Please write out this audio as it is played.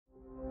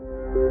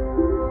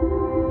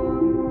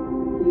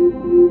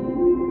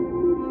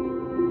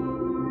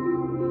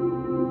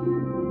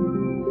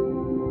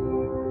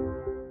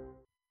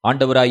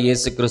ஆண்டவராய்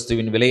இயேசு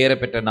கிறிஸ்துவின்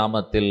விலையேறப்பெற்ற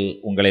நாமத்தில்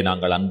உங்களை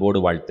நாங்கள் அன்போடு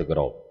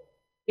வாழ்த்துகிறோம்.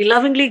 We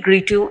lovingly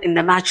greet you in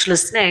the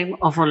matchless name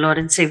of our Lord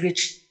and Savior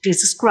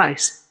Jesus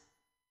Christ.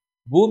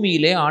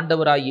 பூமியிலே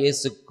ஆண்டவராய்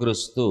இயேசு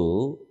கிறிஸ்து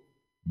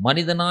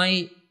மனிதனாய்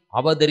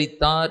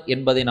அவதரித்தார்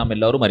என்பதை நாம்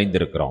எல்லாரும்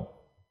அறிந்திருக்கிறோம்.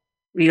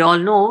 We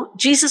all know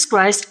Jesus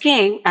Christ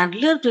came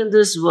and lived in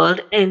this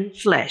world in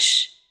flesh.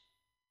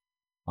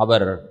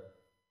 அவர்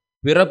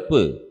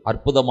பிறப்பு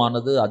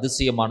அற்புதமானது,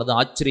 அதிசயமானது,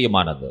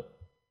 ஆச்சரியமானது.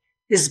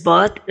 His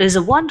birth is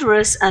a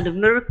wondrous and a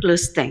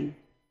miraculous thing.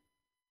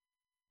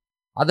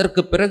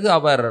 அதற்கு பிறகு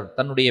அவர்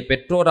தன்னுடைய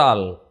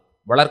பெற்றோரால்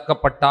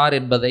வளர்க்கப்பட்டார்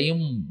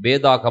என்பதையும்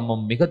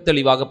வேதாகமம் மிக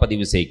தெளிவாக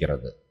பதிவு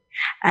செய்கிறது.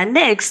 And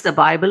next, the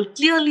Bible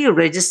clearly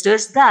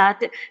registers that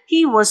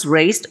he was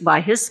raised by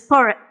his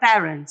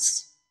parents.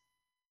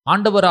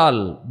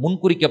 ஆண்டவரால்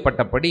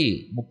முன்குறிக்கப்பட்டபடி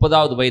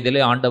 30வது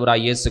வயதிலே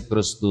ஆண்டவராய் இயேசு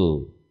கிறிஸ்து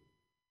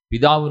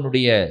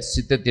பிதாவினுடைய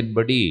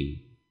சித்தத்தின்படி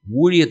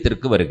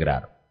ஊழியத்திற்கு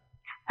வருகிறார்.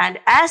 And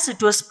as it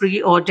was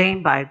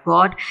preordained by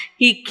God,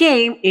 he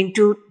came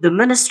into the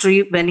ministry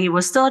when he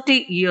was 30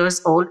 years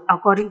old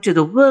according to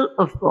the will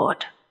of God.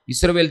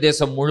 இஸ்ரவேல்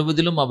தேசம்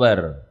முழுவதிலும்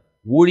அவர்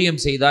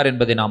ஊழியம் செய்தார்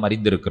என்பதை நாம்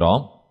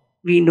அறிந்திருக்கிறோம்.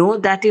 We know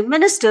that he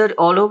ministered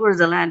all over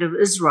the land of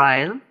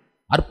Israel.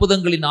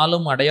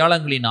 அற்புதங்களினாலும்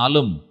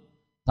அடையாளங்களினாலும்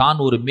தான்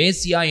ஒரு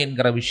மேசியா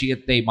என்கிற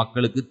விஷயத்தை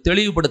மக்களுக்கு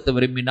தெளிவுபடுத்த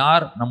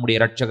விரும்பினார் நம்முடைய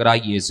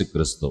இரட்சகராகிய இயேசு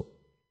கிறிஸ்து.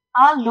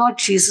 Our Lord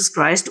Jesus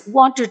Christ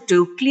wanted to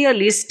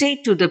clearly state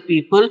to the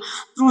people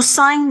through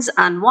signs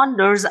and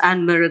wonders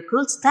and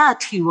miracles that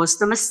he was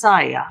the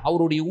Messiah.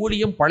 அவருடைய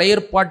ஊழியம் பழைய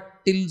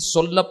ஏற்பாட்டில்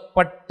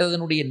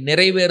சொல்லப்பட்டதனுடைய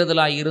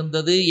நிறைவேறுதலாய்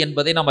இருந்தது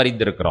என்பதை நாம்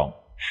அறிந்திருக்கிறோம்.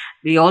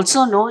 We also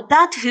know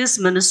that his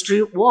ministry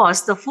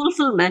was the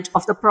fulfillment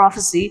of the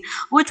prophecy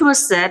which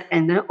was said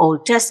in the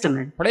Old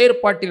Testament. பழைய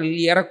ஏற்பாட்டில்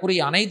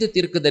ஏறக்குறைய அனைத்து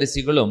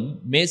தீர்க்கதரிசிகளும்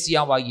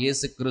மேசியாவாகிய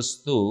இயேசு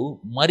கிறிஸ்து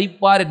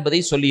மரிப்பார்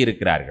என்பதை சொல்லி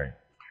இருக்கிறார்கள்.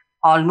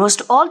 Almost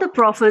all the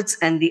prophets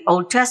in the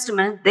Old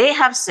Testament, they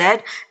have said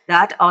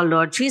that our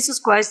Lord Jesus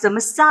Christ, the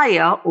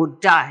Messiah, would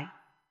die.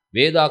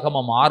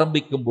 வேதாகமம்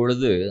ஆரம்பிக்கும்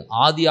பொழுது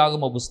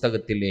ஆதியாகம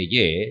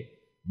புஸ்தகத்திலேயே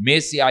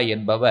மேசியா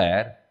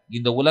என்பவர்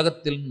இந்த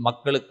உலகத்தில்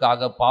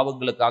மக்களுக்காக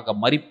பாவங்களுக்காக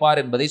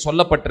மரிப்பார் என்பதை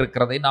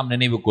சொல்லப்பட்டிருக்கிறதை நாம்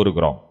நினைவு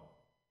கூறுகிறோம்.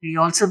 We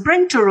also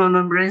bring to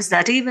remembrance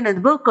that even in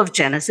the book of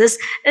Genesis,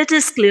 it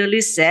is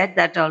clearly said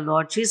that our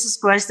Lord Jesus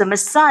Christ, the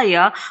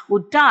Messiah,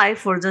 would die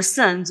for the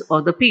sins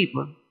of the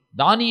people.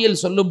 தானியேல்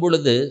சொல்லும்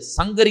பொழுது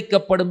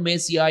சங்கரிக்கப்படும்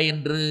மேசியா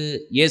என்று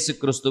இயேசு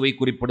கிறிஸ்துவை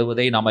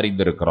குறிப்பிடுவதை நாம்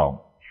அறிந்திருக்கிறோம்.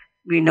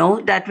 We know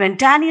that when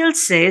Daniel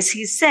says,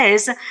 he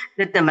says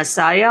that the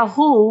Messiah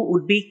who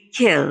would be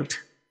killed.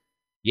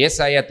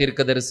 ஏசாயா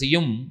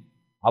தீர்க்கதரிசியும்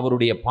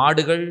அவருடைய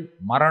பாடுகள்,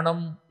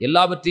 மரணம்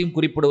எல்லாவற்றையும்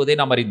குறிப்பிடுவதை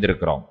நாம்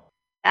அறிந்திருக்கிறோம்.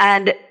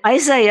 And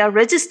Isaiah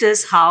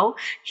registers how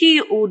he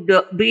would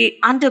be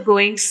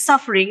undergoing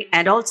suffering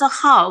and also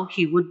how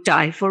he would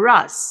die for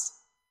us.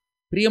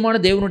 பிரியமான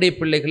தேவனுடைய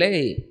பிள்ளைகளே,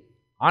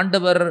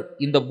 ஆண்டவர்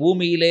இந்த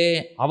பூமியிலே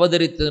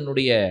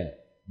அவதரித்ததனுடைய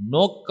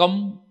நோக்கம்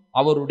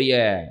அவருடைய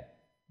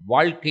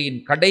வாழ்க்கையின்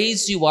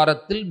கடைசி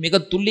வாரத்தில்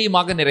மிக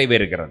துல்லியமாக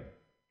நிறைவேறுகிறது.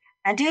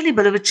 And dearly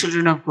beloved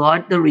children of God,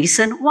 the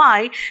reason why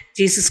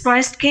Jesus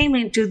Christ came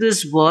into this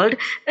world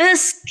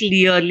is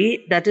clearly,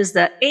 that is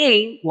the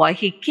aim why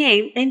he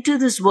came into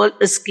this world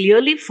is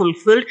clearly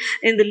fulfilled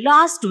in the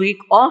last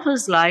week of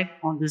his life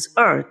on this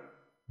earth.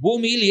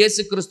 பூமியில்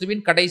இயேசு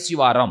கிறிஸ்துவின் கடைசி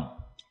வாரம்,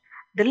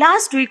 the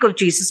last week of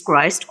Jesus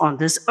Christ on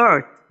this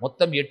earth.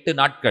 மொத்தம் 8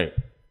 நாட்கள்.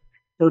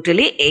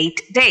 Totally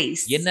 8 days.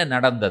 என்ன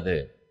நடந்தது?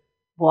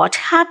 What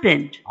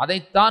happened?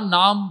 அதைத்தான்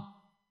நாம்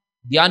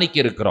தியானிக்க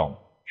இருக்கிறோம்.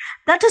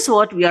 That is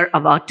what we are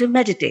about to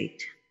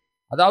meditate.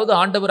 அதாவது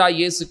ஆண்டவராய்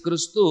இயேசு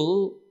கிறிஸ்து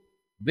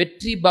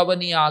வெற்றி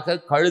பவனியாக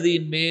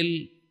கழுதையின் மேல்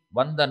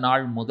வந்த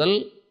நாள் முதல்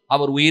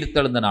அவர்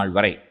உயிர்த்தெழுந்த நாள்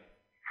வரை.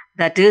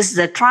 That is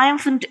the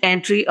triumphant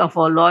entry of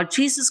our Lord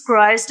Jesus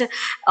Christ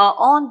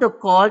on the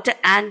colt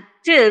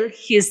until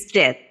his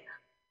death.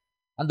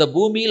 அந்த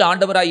பூமியில்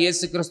ஆண்டவராய்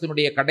இயேசு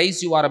கிறிஸ்துவினுடைய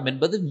கடைசி வாரம்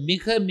என்பது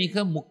மிக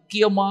மிக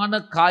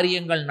முக்கியமான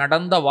காரியங்கள்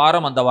நடந்த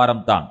வாரம் அந்த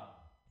வாரம் தான்.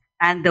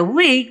 And the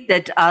week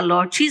that our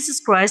Lord Jesus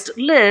Christ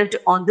lived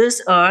on this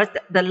earth,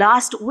 the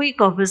last week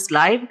of his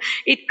life,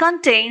 it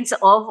contains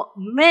of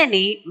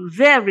many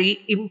very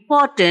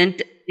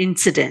important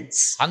incidents.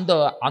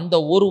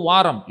 அந்த ஒரு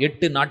வாரம்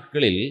 8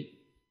 நாட்களில்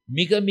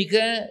மிக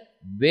மிக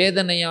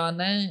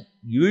வேதனையான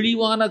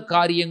இழிவான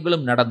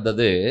காரியங்களும்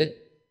நடந்தது.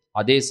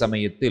 அதே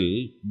சமயத்தில்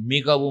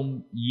மிகவும்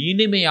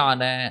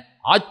இனிமையான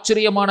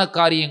ஆச்சரியமான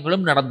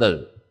காரியங்களும் நடந்தது.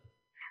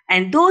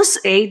 And those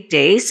 8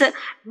 days,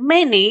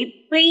 many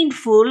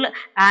painful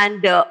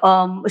and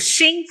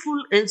shameful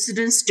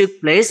incidents took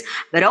place,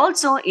 but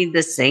also in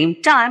the same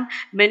time,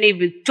 many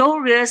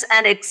victorious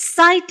and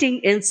exciting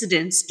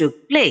incidents took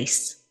place.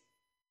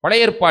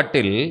 பழைய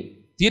ஏற்பாட்டில்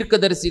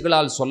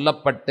தீர்க்கதரிசிகளால்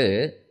சொல்லப்பட்டு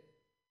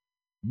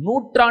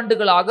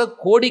நூற்றாண்டுகளாக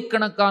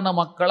கோடிக்கணக்கான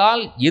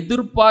மக்களால்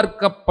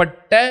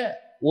எதிர்பார்க்கப்பட்ட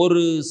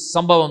ஒரு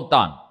சம்பவம்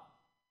தான்.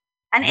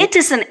 And it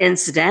is an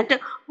incident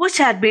which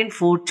had been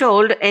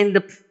foretold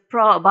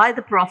by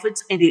the prophets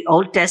in the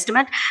Old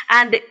Testament,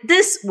 and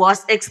this was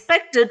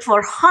expected for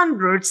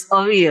hundreds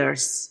of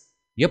years.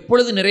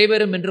 எப்பொழுது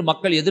நிறைவேறும் என்று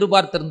மக்கள்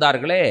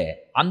எதிர்பார்த்திருந்தார்களே,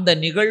 அந்த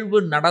நிகழ்வு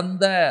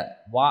நடந்த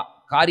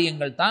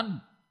காரியங்கள் தான்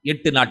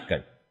 8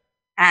 நாட்கள்.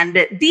 And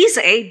these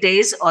 8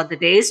 days are the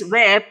days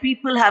where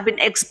people have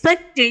been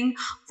expecting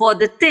for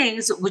the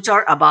things which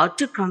are about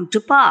to come to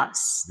pass.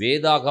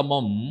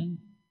 வேதாகமம்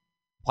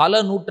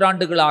பல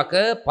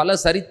நூற்றாண்டுகளாக பல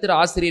சரித்திர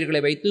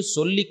ஆசிரியர்களை வைத்து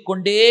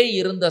சொல்லிக்கொண்டே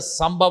இருந்த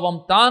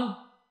சம்பவம் தான்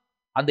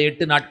அந்த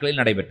 8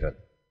 நாட்களில் நடைபெற்றது.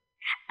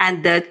 And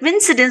the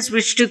incidents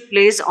which took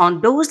place on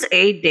those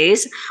 8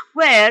 days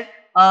were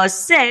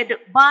said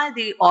by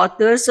the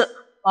authors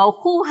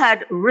who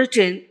had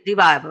written the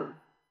Bible.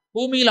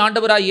 பூமியில்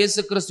ஆண்டவராய்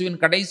இயேசு கிறிஸ்துவின்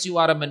கடைசி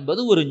வாரம்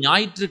என்பது ஒரு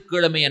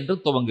ஞாயிற்றுக்கிழமை என்று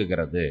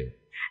துவங்குகிறது.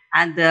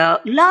 And the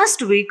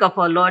last week of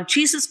our Lord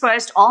Jesus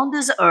Christ on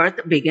this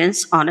earth begins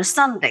on a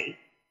Sunday.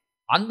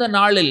 அந்த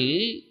நாளில்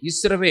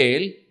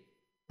இஸ்ரவேல்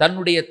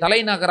தன்னுடைய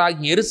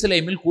தலைநகராகிய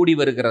எருசலேமில் கூடி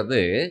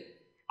வருகிறது.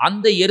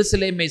 அந்த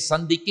எருசலேமை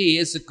சந்திக்க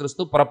இயேசு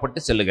கிறிஸ்து புறப்பட்டு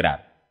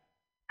செல்லுகிறார்.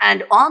 And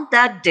on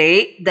that day,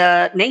 the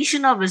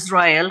nation of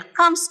Israel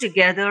comes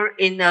together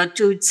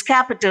to its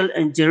capital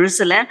in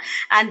Jerusalem,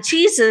 and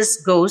Jesus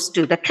goes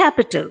to the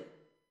capital.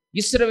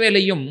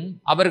 இஸ்ரவேலையும்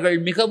அவர்கள்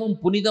மிகவும்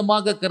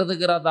புனிதமாக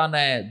கருதுகிறதான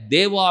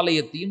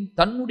தேவாலயத்தையும்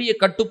தன்னுடைய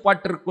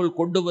கட்டுப்பாட்டிற்குள்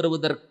கொண்டு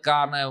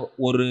வருவதற்கான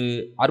ஒரு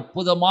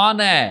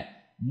அற்புதமான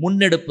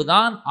முன்னெடுப்பு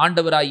தான்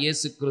ஆண்டவராய்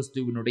இயேசு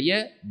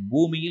கிறிஸ்துவினுடைய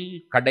பூமியில்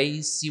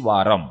கடைசி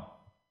வாரம்.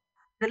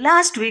 The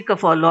last week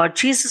of our Lord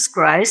Jesus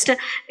Christ,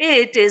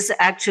 it is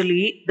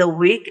actually the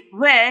week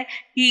where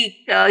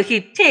he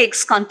takes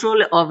control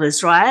of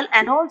Israel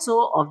and also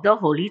of the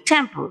Holy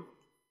Temple.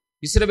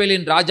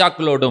 இஸ்ரவேலின்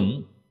ராஜாக்களோடும்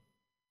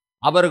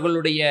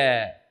அவர்களுடைய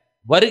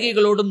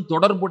வருகைகளோடும்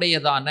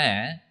தொடர்புடையதான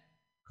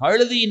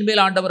கழுதையின்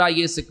மேல் ஆண்டவராய்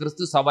இயேசு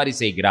கிறிஸ்து சவாரி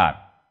செய்கிறார்.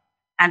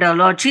 And our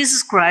Lord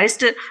Jesus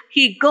Christ,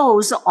 he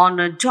goes on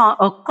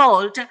a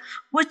colt,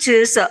 which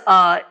is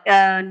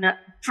an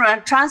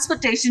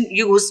transportation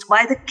used by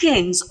the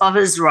kings of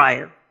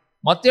Israel.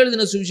 மத்தேயு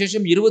எழுதின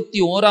சுவிசேஷம்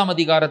 21ஆம்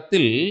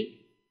அதிகாரத்தில்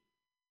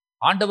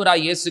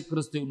ஆண்டவராய் இயேசு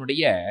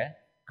கிறிஸ்துவினுடைய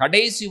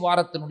கடைசி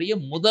வாரத்தினுடைய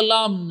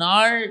முதலாம்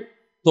நாள்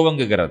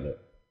துவங்குகிறது.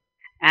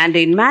 And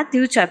in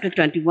Matthew chapter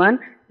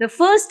 21, the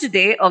first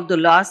day of the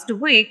last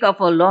week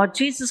of our Lord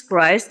Jesus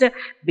Christ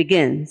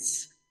begins.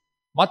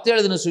 மத்தேயு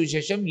எழுதின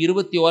சுவிசேஷம்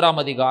 21ஆம்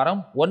அதிகாரம்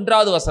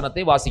 1வது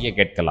வசனத்தை வாசிக்க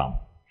கேட்கலாம்.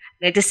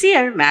 Let us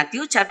hear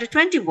Matthew chapter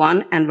 21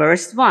 and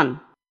verse 1.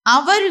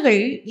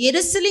 அவர்கள்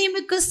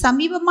எருசலேமுக்கு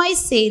சமீபமாய்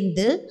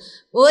சேர்ந்து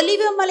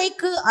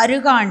ஒலிவமலைக்கு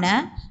அருகான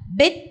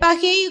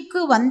பெத்பகேயுக்கு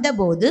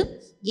வந்தபோது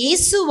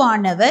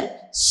இயேசுவானவர்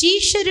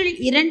சீஷரில்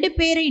 2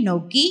 பேரை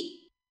நோக்கி,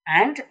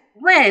 And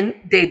when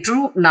they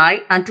drew nigh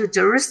unto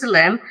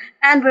Jerusalem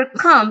and were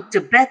come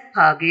to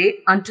Bethphage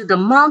unto the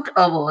Mount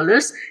of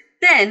Olives,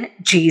 then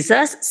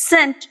Jesus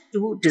sent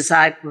 2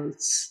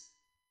 disciples.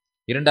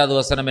 2வது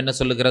வசனம் என்ன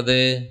சொல்லுகிறது?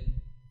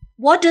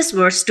 What does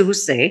verse 2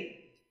 say?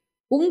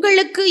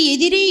 உங்களுக்கு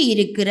எதிரே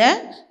இருக்கிற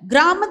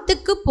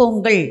கிராமத்துக்கு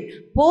போங்கள்.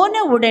 போன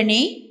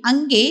உடனே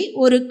அங்கே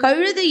ஒரு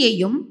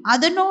கழுதையையும்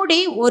அதனோடே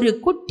ஒரு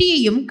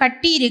குட்டியையும்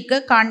கட்டியிருக்க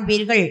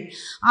காண்பீர்கள்.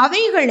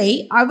 அவைகளை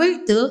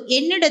அவிழ்த்து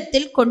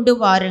என்னிடத்தில் கொண்டு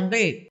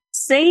வாருங்கள்.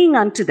 Saying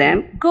unto them,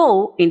 Go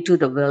into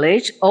the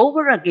village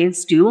over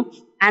against you,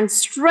 and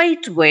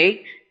straightway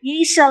ye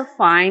shall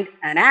find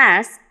an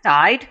ass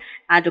tied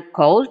and a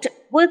colt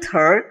with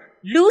her.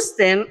 Loose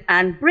them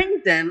and bring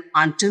them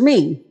unto me.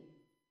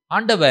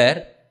 ஆண்டவர்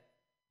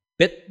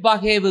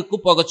பெத்பகேவுக்கு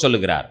போக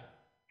சொல்லுகிறார்.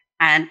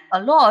 And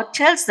our Lord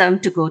tells them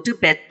to go to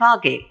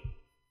Bethphage.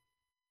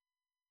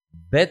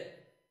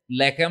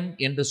 Bethlehem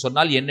என்று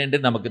சொன்னால் என்ன என்று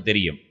நமக்கு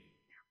தெரியும்.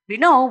 We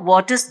know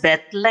what is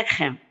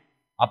Bethlehem.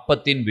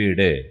 அப்பத்தின்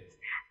வீடு.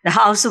 The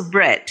house of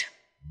bread.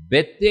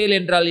 Bethel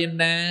என்றால்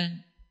என்ன?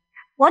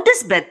 What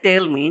does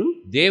Bethel mean?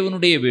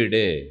 தேவனுடைய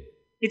வீடு.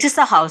 It is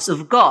the house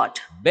of God.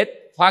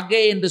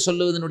 Bethphage என்று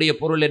சொல்லுவதனுடைய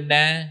பொருள் என்ன?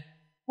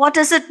 What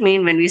does it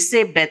mean when we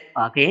say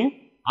Bethphage?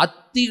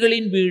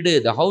 அத்திகளின் வீடு,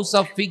 the house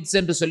of figs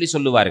என்று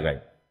சொல்லுவார்கள்.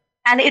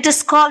 And it is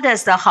called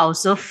as the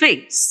house of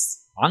figs.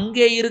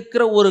 அங்கே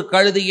இருக்கிற ஒரு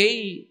கழுதையை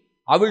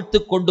அவிழ்த்து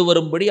கொண்டு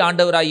வரும்படி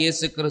ஆண்டவராய்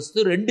இயேசு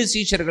கிறிஸ்து 2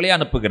 சீஷர்களை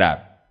அனுப்புகிறார்.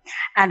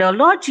 And our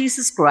Lord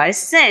Jesus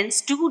Christ sends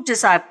 2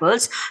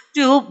 disciples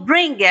to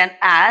bring an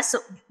ass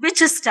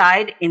which is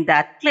tied in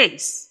that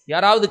place.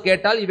 யாராவது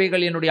கேட்டால்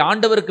இவைகள் என்னுடைய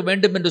ஆண்டவருக்கு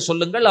வேண்டும் என்று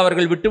சொல்லுங்கள்,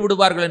 அவர்கள் விட்டு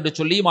விடுவார்கள் என்று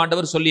சொல்லியும்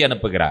ஆண்டவர் சொல்லி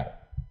அனுப்புகிறார்.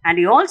 And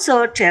he also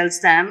tells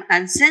them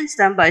and sends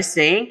them by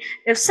saying,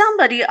 if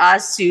somebody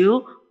asks you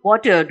what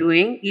you are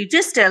doing, you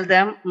just tell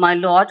them, my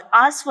Lord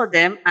asks for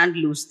them and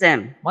loose them.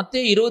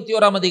 மத்தேயு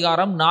 21ஆம்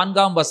அதிகாரம்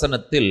 4ஆம்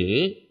வசனத்தில்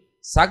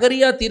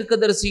சகரியா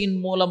தீர்க்கதரிசியின்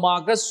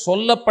மூலமாக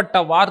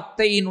சொல்லப்பட்ட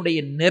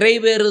வார்த்தையினுடைய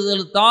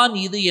நிறைவேறுதல் தான்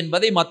இது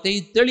என்பதை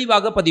மத்தேயு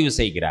தெளிவாக பதிவு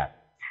செய்கிறார்.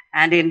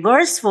 And in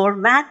verse 4,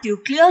 Matthew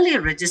clearly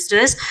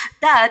registers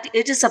that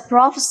it is a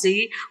prophecy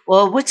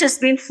which has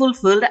been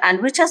fulfilled and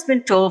which has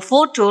been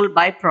foretold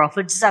by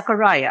prophet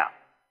Zechariah.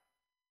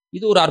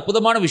 இது ஒரு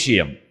அற்புதமான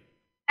விஷயம்.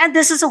 And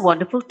this is a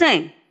wonderful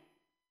thing.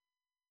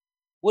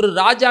 ஒரு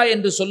ராஜா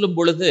என்று சொல்லும்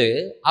பொழுது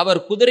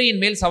அவர்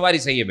குதிரையின் மேல்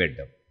சவாரி செய்ய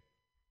வேண்டும்.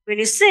 When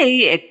you say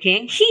a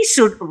king, he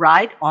should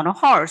ride on a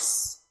horse.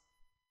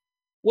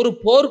 ஒரு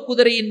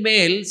போர்க்குதிரையின்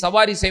மேல்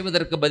சவாரி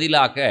செய்வதற்கு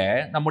பதிலாக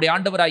நம்முடைய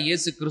ஆண்டவராய்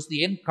இயேசு கிறிஸ்து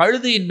ஏன்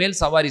கழுதையின் மேல்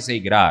சவாரி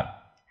செய்கிறார்?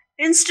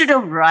 Instead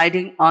of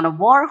riding on a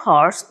war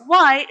horse,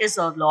 why is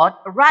our Lord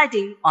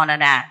riding on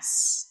an ass?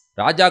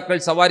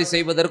 ராஜாக்கள் சவாரி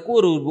செய்வதற்கு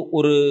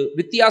ஒரு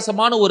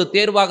வித்தியாசமான ஒரு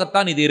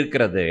தேர்வாகத்தான் இது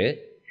இருக்கிறது.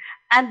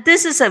 And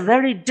this is a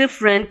very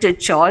different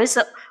choice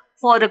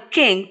for a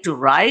king to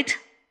ride.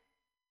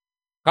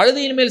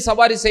 கழுதையின் மேல்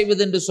சவாரி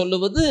செய்வது என்று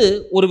சொல்லுவது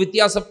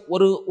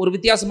ஒரு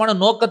வித்தியாசமான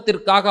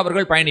நோக்கத்திற்காக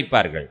அவர்கள்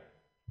பயணிப்பார்கள்.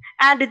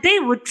 And they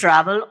would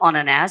travel on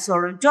an ass or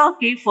a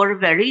donkey for a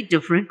very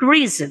different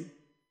reason.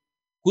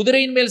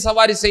 குதிரையின் மேல்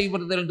சவாரி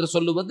செய்வது என்று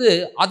சொல்லுவது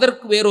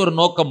அதற்கு வேறொரு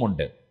நோக்கம்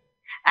உண்டு.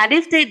 And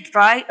if they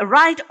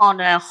ride on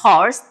a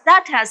horse,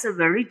 that has a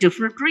very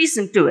different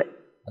reason to it.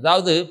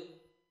 அதாவது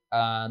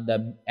the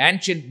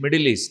ancient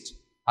Middle East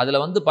அதுல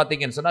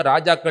பாத்தீங்கன்னு சொன்னா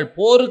ராஜாக்கள்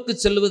போருக்கு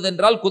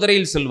செல்வதென்றால்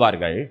குதிரையில்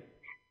செல்வார்கள்.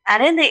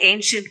 And in the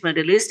ancient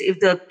Middle East, if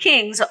the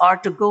kings are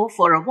to go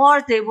for a war,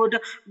 they would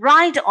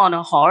ride on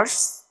a horse.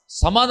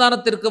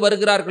 சமாதானத்திற்கு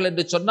வருகிறார்கள்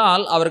என்று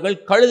சொன்னால் அவர்கள்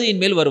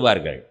கழுதையின் மேல்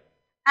வருவார்கள்.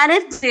 And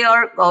if they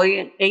are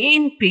going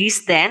in peace,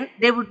 then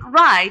they would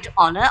ride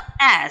on an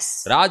ass.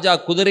 ராஜா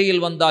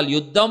குதிரையில் வந்தால்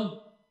யுத்தம்,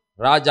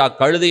 ராஜா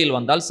கழுதையில்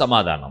வந்தால்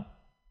சமாதானம்.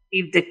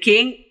 If the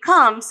king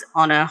comes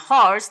on a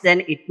horse, then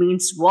it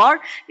means war.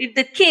 If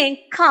the king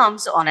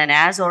comes on an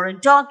ass or a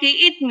donkey,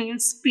 it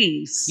means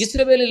peace.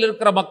 இஸ்ரவேலில்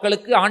இருக்கிற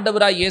மக்களுக்கு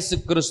ஆண்டவராய் இயேசு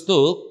கிறிஸ்து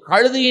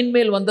கழுதையின்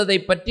மேல் வந்ததை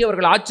பற்றி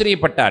அவர்கள்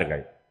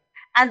ஆச்சரியப்பட்டார்கள்.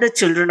 And the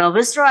children of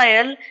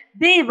Israel,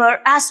 they were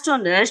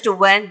astonished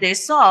when they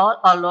saw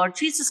our Lord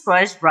Jesus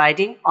Christ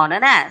riding on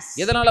an ass.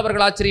 எதனால்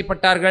அவர்கள்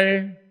ஆச்சரியப்பட்டார்கள்?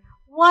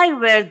 Why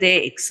were they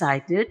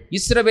excited?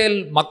 இஸ்ரவேல்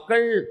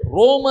மக்கள்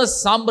ரோம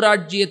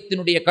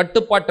சாம்ராஜ்யத்தினுடைய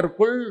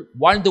கட்டுப்பாட்டிற்குள்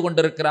வாழ்ந்து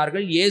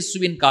கொண்டிருக்கிறார்கள்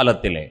இயேசுவின்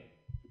காலத்திலே.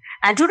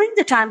 And during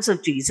the times of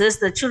Jesus,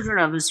 the children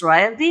of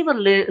Israel, they were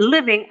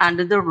living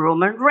under the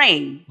Roman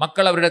reign.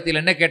 மக்கள் அவரிடத்தில்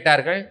என்ன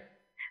கேட்டார்கள்?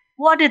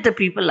 What did the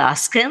people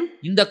ask him?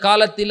 இந்த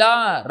காலத்திலா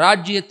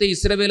ராஜ்யத்தை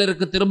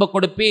இஸ்ரவேலருக்கு திரும்ப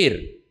கொடுப்பீர்?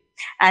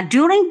 And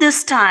during this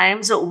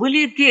times, will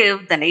you give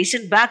the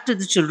nation back to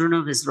the children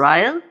of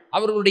Israel?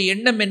 அவர்களுடைய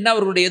எண்ணம் என்ன?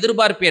 அவர்களுடைய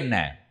எதிர்பார்ப்பு என்ன?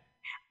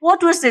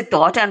 What was their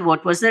thought and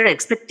what was their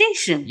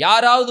expectation?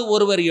 யாராவது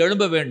ஒருவர்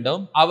எழும்ப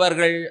வேண்டும்,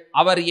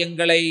 அவர்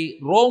எங்களை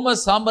ரோம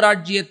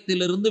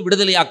சாம்ராஜ்யத்திலிருந்து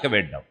விடுதலையாக்க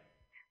வேண்டும்.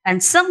 And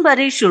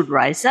somebody should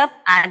rise up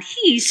and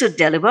he should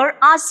deliver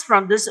us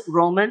from this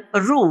Roman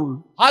rule.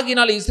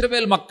 ஆகினால்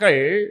இஸ்ரவேல்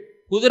மக்கள்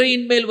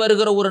குதிரையின் மேல்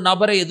வருகிற ஒரு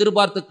நபரை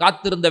எதிர்பார்த்து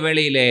காத்திருந்த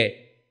வேளையிலே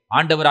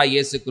ஆண்டவராய்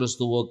இயேசு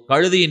கிறிஸ்துவோ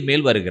கழுதையின்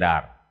மேல்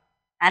வருகிறார்.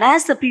 And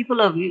as the people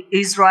of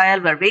Israel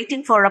were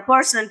waiting for a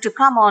person to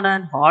come on a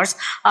horse,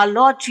 our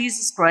Lord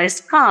Jesus Christ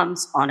comes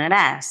on an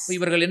ass.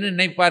 இவர்கள் என்ன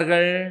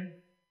நினைப்பார்கள்?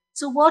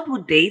 So what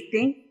would they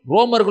think?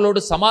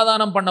 ரோமர்களோடு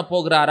சமாதானம் பண்ண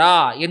போகிறாரா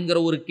என்கிற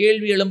ஒரு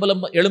கேள்வி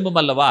எழும்பும்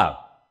அல்லவா?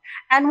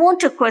 And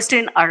won't a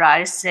question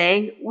arise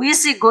saying,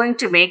 is he going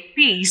to make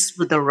peace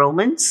with the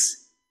Romans?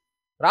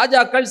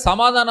 ராஜாக்கள்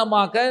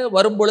சமாதானமாக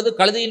வரும்பொழுது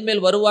கழுதையின்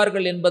மேல்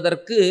வருவார்கள்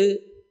என்பதற்கு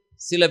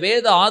சில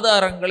வேத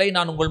ஆதாரங்களை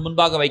நான் உங்கள்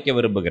முன்பாக வைக்க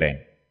விரும்புகிறேன்.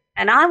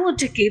 And I want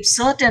to keep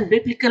certain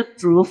biblical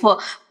proof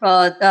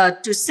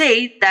to say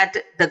that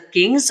the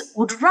kings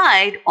would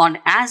ride on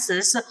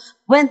asses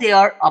when they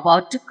are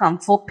about to come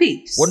for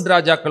peace. 1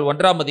 ராஜாக்கள்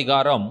 1ஆம்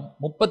அதிகாரம்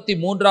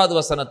 33வது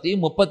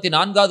வசனத்தையும்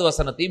 34வது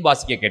வசனத்தையும்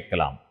வாசிக்க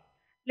கேட்கலாம்.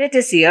 Let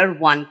us hear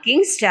 1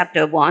 Kings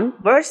chapter 1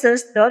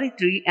 verses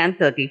 33 and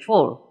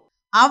 34.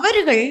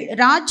 அவர்கள்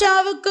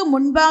ராஜாவுக்கு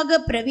முன்பாக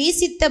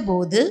பிரவேசித்த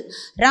போது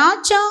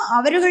ராஜா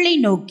அவர்களை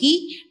நோக்கி,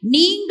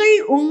 நீங்கள்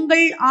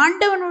உங்கள்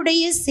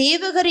ஆண்டவனுடைய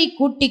சேவகரை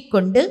கூட்டிக்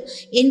கொண்டு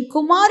என்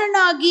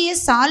குமாரனாகிய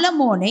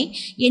சாலமோனை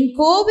என்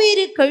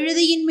கோவேறு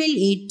கழுதையின் மேல்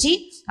ஏற்றி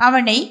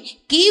அவனை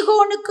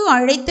கீகோனுக்கு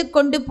அழைத்து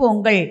கொண்டு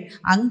போங்கள்.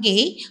 அங்கே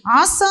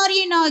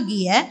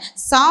ஆசாரியனாகிய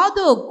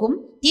சாதோக்கும்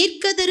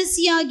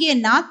தீர்க்கதரிசியாகிய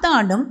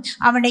நாத்தானும்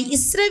அவனை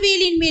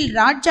இஸ்ரவேலின் மேல்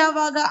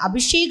ராஜாவாக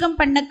அபிஷேகம்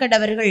பண்ண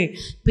கடவர்கள்.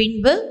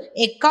 பின்பு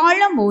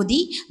எக்காளம் ஓதி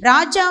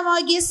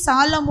ராஜாவாகிய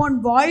சாலமோன்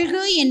வாழ்க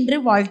என்று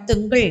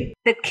வாழ்த்துங்கள்.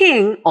 The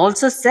king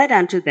also said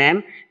unto them,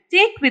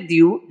 Take with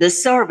you the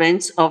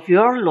servants of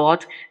your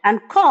Lord, and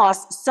cause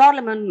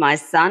Solomon my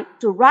son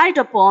to ride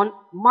upon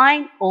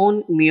mine own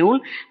mule,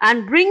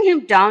 and bring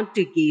him down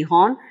to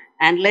Gihon,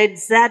 and let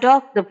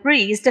Zadok the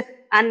priest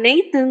and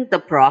Nathan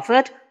the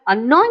prophet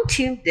anoint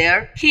him their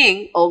king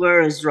over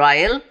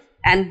Israel,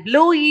 and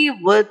blow ye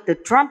with the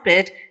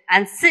trumpet,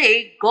 and say,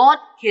 God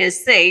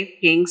has saved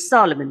King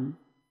Solomon.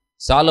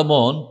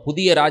 Solomon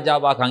புதிய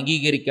ராஜாவாக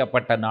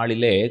அங்கீகரிக்கப்பட்ட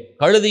நாளிலே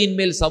கழுதையின்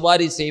மேல்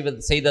சவாரி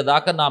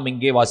செய்ததாக நாம்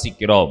இங்கே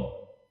வாசிக்கிறோம்.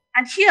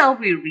 And here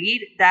we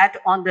read that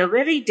on the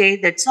very day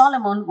that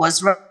Solomon was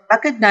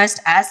recognized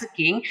as a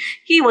king,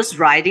 he was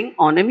riding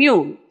on a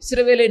mule.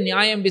 இஸ்ரவேலை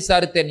நியாயம்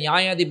விசாரித்த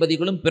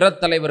நியாயாதிபதிகளும் பிற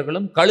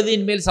தலைவர்களும்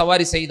கழுதையின் மேல்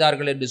சவாரி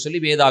செய்தார்கள் என்று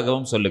சொல்லி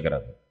வேதாகமம்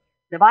சொல்லுகிறது.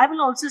 The Bible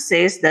also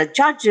says the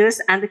judges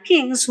and the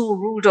kings who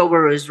ruled over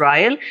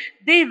Israel,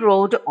 they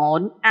rode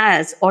on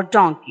ass or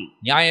donkey.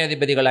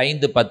 நியாயாதிபதிகள்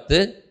 5:10,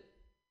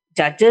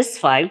 Judges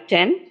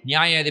 5:10,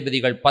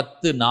 நியாயாதிபதிகள்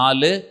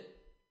 10:4,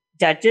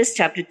 Judges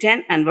chapter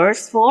 10 and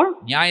verse 4.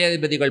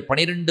 நியாயாதிபதிகள்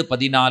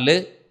 12:14.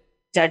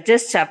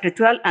 Judges chapter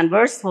 12 and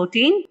verse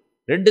 14.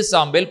 2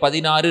 Samuel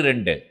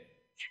 16:2.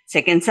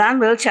 2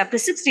 Samuel chapter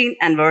 16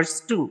 and verse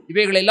 2.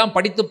 இவைகளெல்லாம்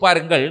படித்து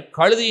பாருங்கள்.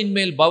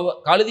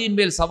 கழுதியின்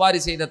மேல்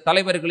சவாரி செய்த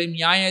தலைவர்களையும்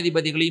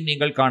நியாயாதிபதிகளையும்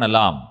நீங்கள்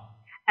காணலாம்.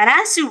 And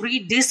as you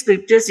read these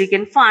scriptures, you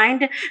can find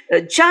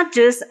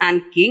judges and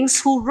kings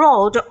who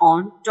rode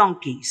on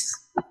donkeys.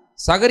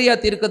 சகரியா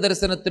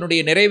தீர்க்கதரிசனத்தினுடைய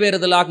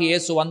நிறைவேறுதலாக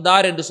இயேசு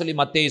வந்தார் என்று சொல்லி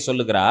மத்தேயு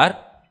சொல்லுகிறார்.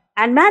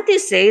 And Matthew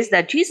says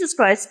that Jesus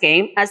Christ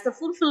came as the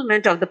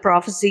fulfillment of the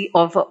prophecy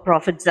of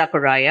prophet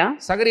Zechariah.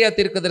 சகரியா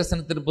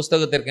தீர்க்கதரிசனத்தின்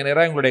புத்தகத்திற்கு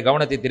நேராக உங்களுடைய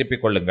கவனத்தை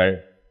திருப்பிக் கொள்ளுங்கள்.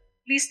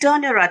 Please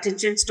turn your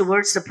attentions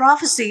towards the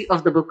prophecy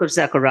of the book of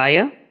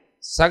Zechariah.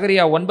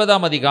 சகரியா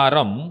 9ஆம்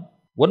அதிகாரம்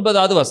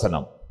 9வது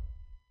வசனம்.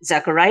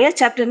 Zechariah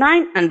chapter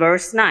 9 and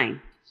verse 9.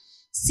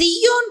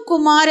 Zion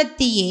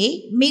குமாரத்தியே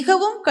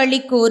மிகவும்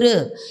களிக்கூறு,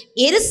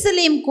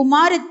 எருசலேம்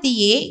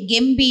குமாரத்தியே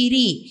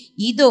கெம்பீரி.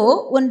 இதோ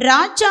உன்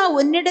ராஜா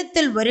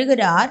உன்னிடத்தில்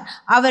வருகிறார்.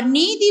 அவர்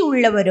நீதி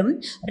உள்ளவரும்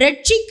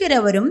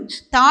இரட்சிக்கிறவரும்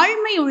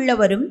தாழ்மை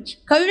உள்ளவரும்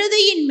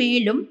கழுதையின்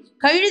மேலும்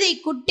கழுதை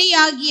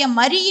குட்டியாகிய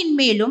மரியின்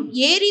மேலும்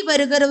ஏறி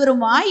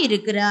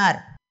வருகிறவருமாயிருக்கிறார்.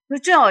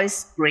 Rejoice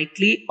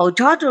greatly, O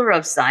daughter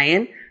of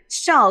Zion.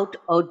 Shout,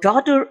 O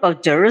daughter of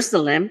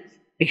Jerusalem.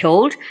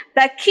 Behold,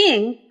 thy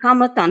king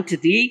cometh unto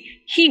thee.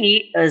 He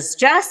is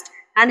just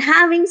and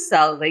having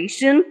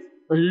salvation,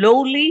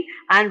 lowly,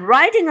 and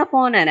riding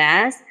upon an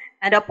ass,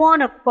 and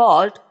upon a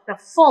colt, the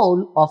foal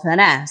of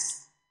an ass.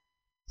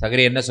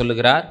 சகரியா என்ன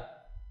சொல்லுகிறார்?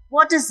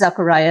 What does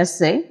Zechariah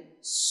say?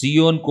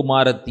 Zion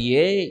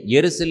குமாரத்தியே,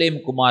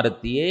 Jerusalem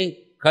குமாரத்தியே,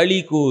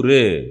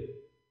 களிகூறு.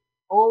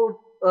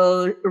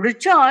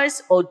 Rejoice,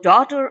 O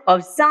daughter of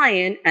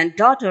Zion and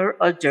daughter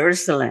of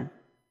Jerusalem.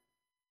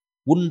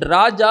 உன்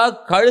ராஜா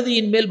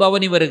கழுதியின் மேல்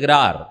பவனி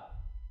வருகிறார்.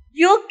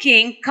 Your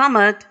king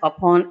cometh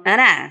upon an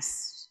ass.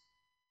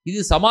 இது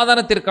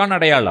சமாதானத்திற்கான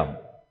அடையாளம்.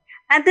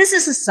 And this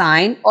is a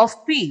sign of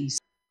peace.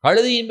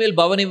 கழுதியின் மேல்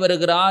பவனி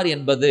வருகிறார்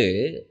என்பது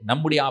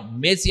நம்முடைய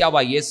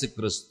மேசியாவா இயேசு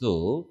கிறிஸ்து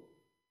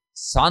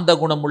சாந்த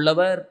குணம்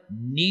உள்ளவர்,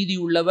 நீதி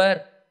உள்ளவர்,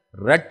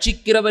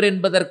 ரட்சிக்கிறவர்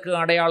என்பதற்கு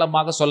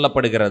அடையாளமாக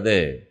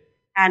சொல்லப்படுகிறது.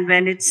 And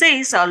when it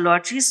says our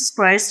Lord Jesus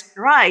Christ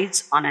rides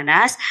on an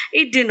ass,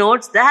 it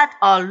denotes that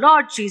our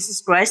Lord Jesus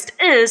Christ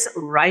is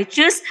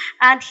righteous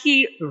and he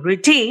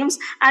redeems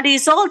and he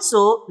is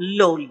also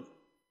lowly.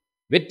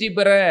 வெற்றி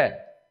பெற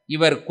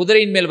இவர்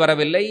குதிரையின் மேல்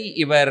வரவில்லை,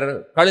 இவர்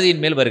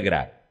கழுதியின் மேல்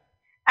வருகிறார்.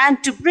 And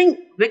to bring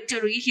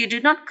victory, he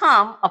did not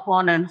come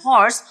upon an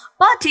horse,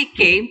 but he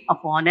came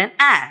upon an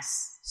ass.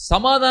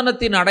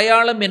 சமாதானத்தின்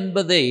அடையாளம்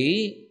என்பதை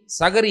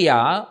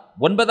சகரியா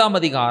 9ஆம்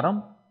அதிகாரம்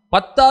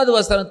 10வது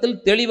வசனத்தில்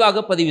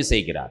தெளிவாக பதிவு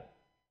செய்கிறார்.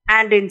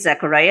 And in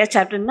Zechariah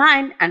chapter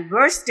 9 and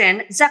verse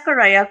 10,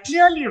 Zechariah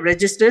clearly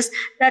registers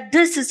that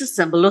this is a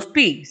symbol of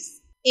peace.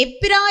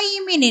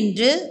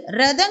 எப்பிராயீமினின்று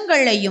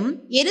ரதங்களையும்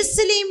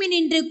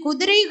எருசலேமினின்று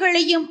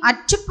குதிரைகளையும்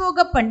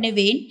அற்றுப்போக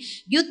பண்ணுவேன்.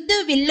 யுத்த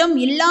வில்லும்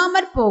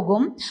இல்லாமற்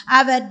போகும்.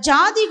 அவர்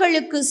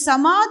ஜாதிகளுக்கு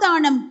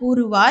சமாதானம்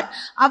கூறுவார்.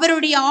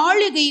 அவருடைய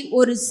ஆளுகை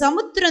ஒரு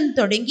சமுத்திரம்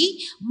தொடங்கி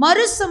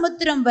மறு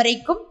சமுத்திரம்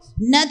வரைக்கும்,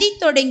 நதி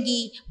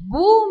தொடங்கி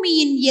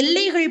பூமியின்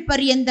எல்லைகள்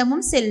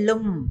பரியந்தமும்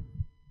செல்லும்.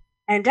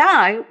 And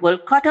I will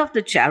cut off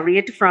the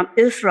chariot from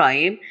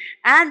Ephraim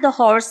and the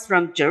horse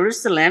from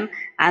Jerusalem,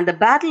 and the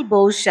battle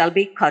bow shall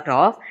be cut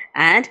off,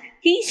 and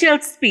he shall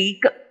speak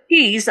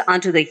peace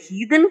unto the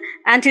heathen,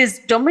 and his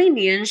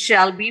dominion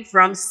shall be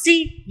from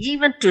sea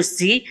even to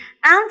sea,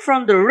 and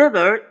from the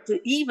river to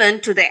even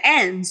to the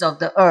ends of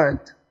the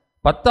earth.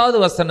 10வது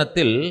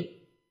வசனத்தில்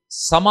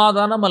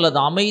சமாதானம்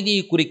அல்லது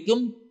அமைதியை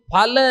குறிக்கும்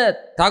பல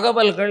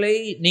தகவல்களை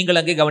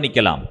நீங்கள் அங்கே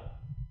கவனிக்கலாம்.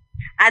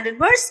 And in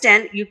verse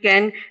 10, you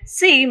can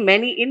see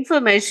many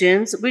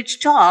informations which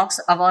talks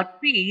about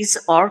peace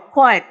or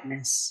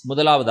quietness.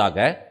 முதலாவதாக,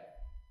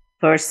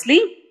 Firstly,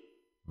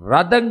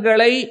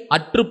 ரதங்களை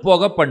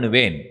அற்றுப்போக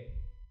பண்ணுவேன்.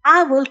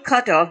 I will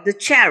cut off the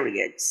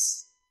chariots.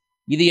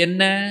 இது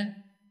என்ன?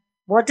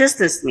 What does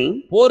this mean?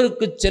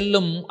 போருக்கு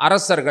செல்லும்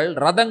அரசர்கள்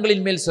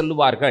ரதங்களின் மேல்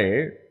செல்லுவார்கள்.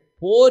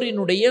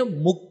 போரினுடைய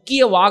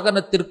முக்கிய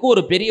வாகனத்திற்கு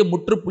ஒரு பெரிய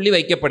முற்றுப்புள்ளி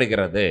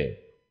வைக்கப்படுகிறது.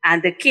 And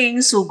the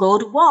kings who go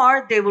to war,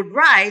 they would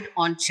ride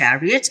on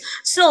chariots.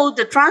 So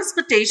the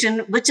transportation,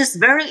 which is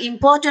very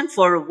important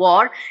for a war,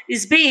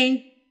 is being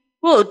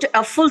put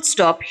a full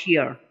stop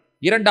here.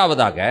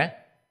 இரண்டாவதாக,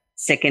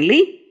 Secondly,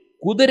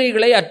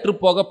 குதிரைகளை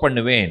அற்றுப்போக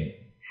பண்ணுவேன்.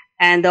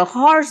 and the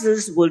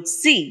horses would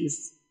cease.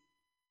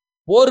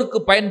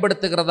 போருக்கு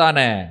பயன்படுத்துகிறதான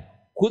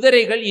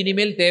குதிரைகள்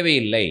இனிமேல்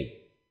தேவையில்லை.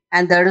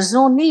 And there is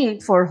no need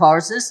for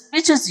horses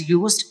which is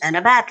used in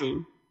a battle.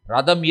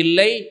 ரதம்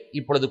இல்லை,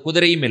 இப்பொழுது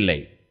குதிரையும் இல்லை.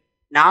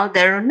 Now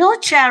there are no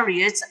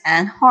chariots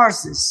and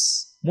horses.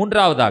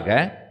 மூன்றாவதாக,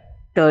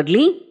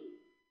 Thirdly,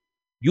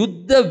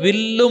 யுத்த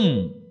வில்லும்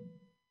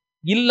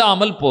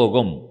இல்லாமல்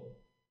போகும்.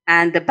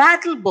 and the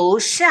battle bow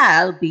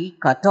shall be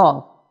cut off.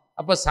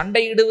 அப்ப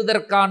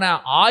சண்டையிடுவதற்கான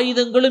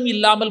ஆயுதங்களும்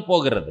இல்லாமல்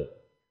போகிறது.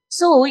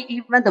 So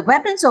even the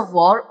weapons of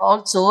war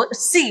also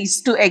cease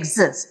to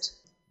exist.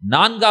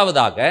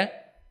 நான்காவதாக,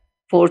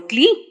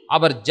 Fourthly,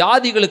 அவர்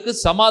ஜாதிகளுக்கு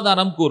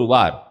சமாதானம்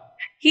கூறுவார்.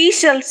 he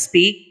shall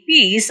speak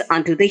peace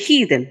unto the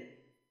heathen.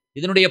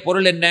 இதனுடைய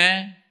பொருள் என்ன?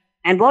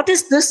 And what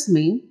does this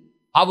mean?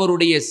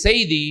 அவருடைய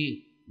செய்தி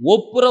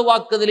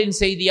ஒப்புரவாக்குதலின்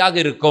செய்தியாக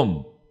இருக்கும்.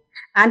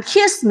 And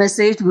his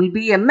message will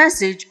be a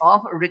message of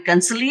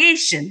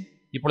reconciliation.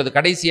 இப்பொழுது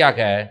கடைசியாக,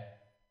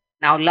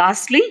 Now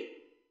lastly,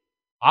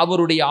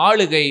 அவருடைய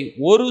ஆளுகை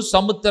ஒரு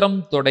சமுத்திரம்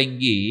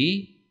தொடங்கி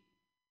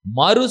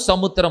மறு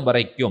சமுத்திரம்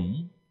வரைக்கும்,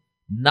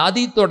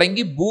 நதி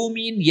தொடங்கி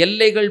பூமியின்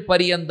எல்லைகள்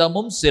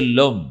பரியந்தமும்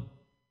செல்லும்.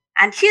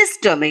 and his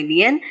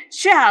dominion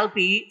shall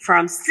be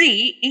from sea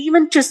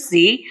even to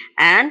sea,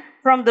 and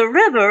from the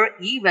river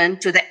even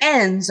to the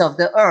ends of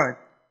the earth.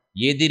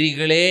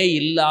 எதிரிகளே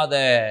இல்லாத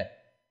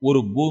ஒரு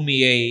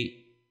பூமியை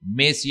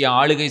மேசியா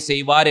ஆளுகை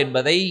செய்வார்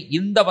என்பதை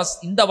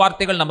இந்த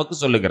வார்த்தைகள் நமக்கு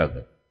சொல்லுகிறது.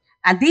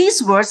 And these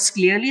words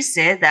clearly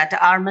say that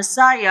our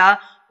Messiah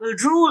will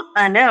rule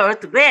an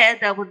earth where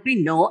there would be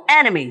no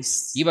enemies.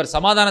 இவர்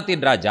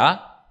சமாதானத்தின் ராஜா.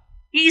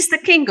 He is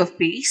the King of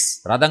peace.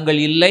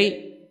 ரதங்கள் இல்லை.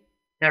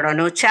 There are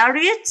no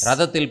chariots.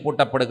 ரதத்தில்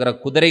பூட்டப்படுகிற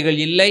குதிரைகள்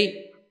இல்லை.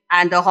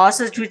 And the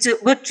horses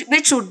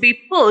which would be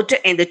put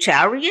in the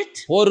chariot.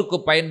 போருக்கு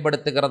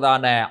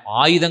பயன்படுத்துகிறதான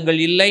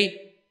ஆயுதங்கள் இல்லை.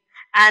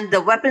 And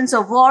the weapons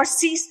of war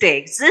cease to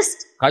exist.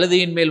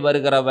 கழுதையின் மேல்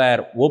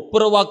வருகிறவர்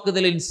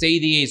ஒப்புரவாக்குதலின்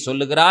செய்தியை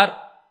சொல்லுகிறார்.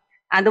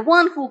 And the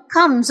one who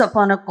comes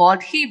upon a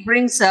colt, he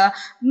brings a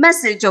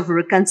message of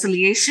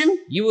reconciliation.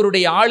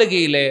 இவருடைய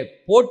ஆளுகையிலே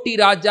போட்டி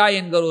ராஜா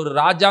என்கிற ஒரு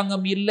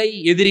ராஜாங்கம் இல்லை,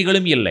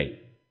 எதிரிகளும் இல்லை.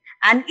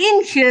 And in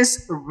his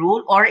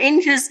rule or in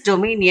his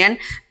dominion,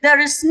 there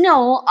is no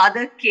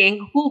other king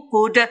who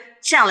could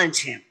challenge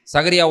him.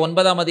 சகரியா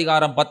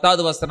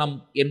 9:10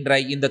 என்ற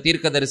இந்த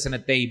தீர்க்க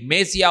தரிசனத்தை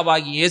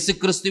மேசியாவாகிய இயேசு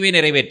கிறிஸ்துவே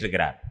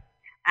நிறைவேற்றுகிறார்.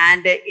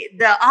 And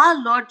our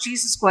Lord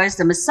Jesus Christ,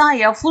 the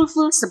Messiah,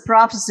 fulfills the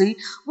prophecy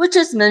which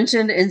is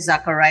mentioned in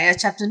Zechariah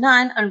chapter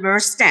 9 and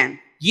verse 10.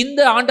 இந்த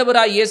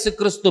ஆண்டவராய் இயேசு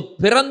கிறிஸ்து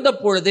பிறந்த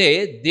பொழுதே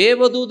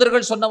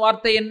தேவதூதர்கள் சொன்ன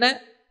வார்த்தை என்ன?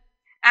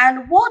 And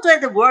what were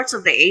the words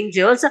of the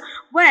angels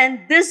when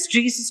this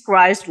Jesus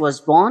Christ was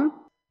born?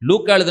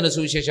 லூக்கா எழுதின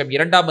சுவிசேஷம்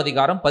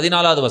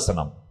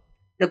 2:14.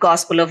 The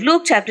Gospel of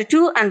Luke chapter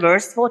 2 and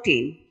verse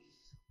 14.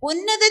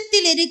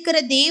 உன்னதத்தில் இருக்கிற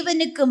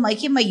தேவனுக்கு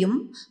மகிமையும்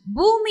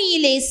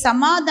பூமியிலே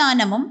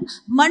சமாதானமும்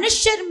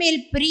மனுஷர் மேல்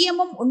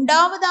பிரியமும்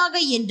உண்டாவதாக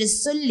என்று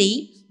சொல்லி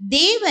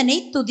தேவனை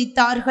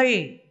துதித்தார்கள்.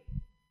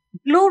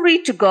 Glory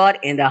to God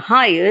in the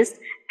highest,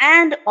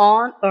 and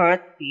on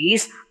earth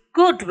peace,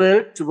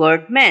 goodwill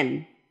toward men.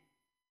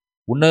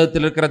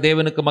 உன்னதத்தில் இருக்கிற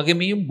தேவனுக்கு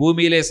மகிமையும்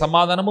பூமியிலே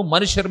சமாதானமும்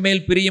மனுஷர்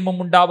மேல் பிரியமும்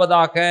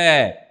உண்டாவதாக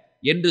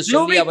என்று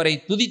சொல்லி அவரை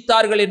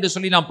துதித்தார்கள் என்று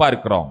சொல்லி நாம்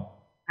பார்க்கிறோம்.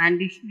 And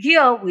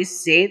here we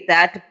say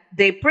that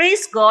they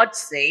praise God,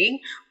 saying,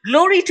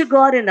 Glory to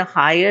God in the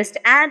highest,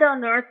 and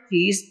on earth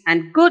peace and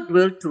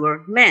goodwill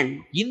toward men.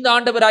 இந்த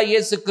ஆண்டவராய்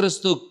இயேசு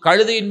கிறிஸ்து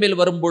கழுதையின் மேல்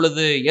வரும்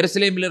பொழுது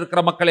எருசலேமில்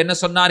இருக்கிற மக்கள் என்ன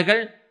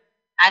சொன்னார்கள்?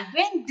 And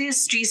when this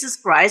Jesus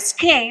Christ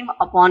came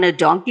upon a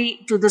donkey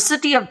to the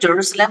city of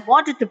Jerusalem,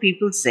 what did the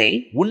people say?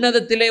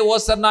 உன்னதத்திலே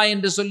ஓசன்னா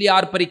என்று சொல்லி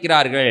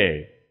ஆர்ப்பரிக்கிறார்கள்.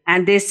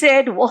 And they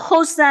said,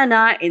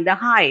 Hosanna in the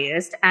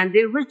highest, and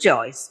they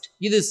rejoiced.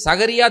 இது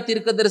சகரியா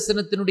தீர்க்க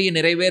தரிசனத்தினுடைய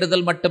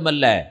நிறைவேறுதல்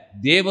மட்டுமல்ல,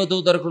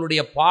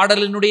 தேவதூதர்களுடைய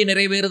பாடலினுடைய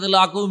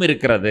நிறைவேறுதலாகவும்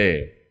இருக்கிறது.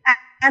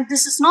 And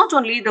this is not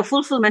only the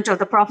fulfillment of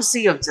the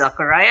prophecy of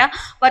Zechariah,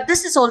 but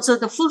this is also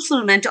the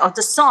fulfillment of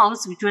the songs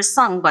which were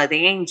sung by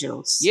the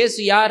angels.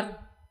 இயேசு யார்?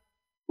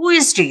 Who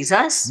is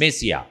Jesus?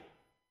 Messiah.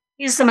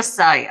 He is the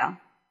Messiah.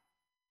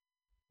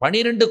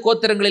 12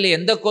 கோத்திரங்களிலே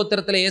எந்த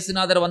கோத்திரத்திலே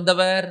இயேசுநாதர்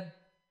வந்தவர்?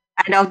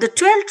 And of the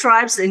 12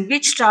 tribes, in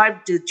which tribe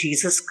did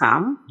Jesus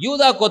come?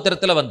 யூதா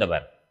கோத்திரத்திலே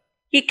வந்தவர்.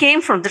 He came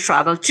from the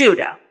tribe of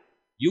Judah.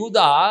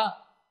 யூதா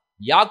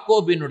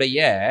யாக்கோபினுடைய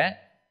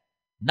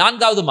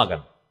 4வது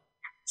மகன்.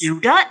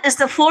 Judah is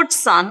the 4th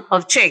son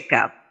of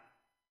Jacob.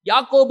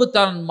 யாக்கோபு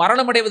தான்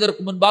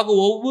மரணமடைவதற்கு முன்பாக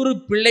ஒவ்வொரு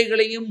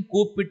பிள்ளைகளையும்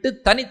கூப்பிட்டு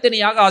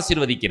தனித்தனியாக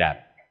ஆசீர்வதிக்கிறார்.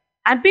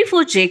 And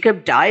before Jacob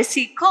dies,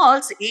 he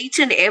calls each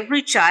and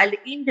every child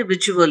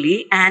individually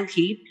and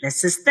he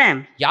blesses them.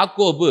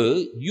 யாக்கோபு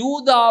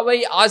யூதாவை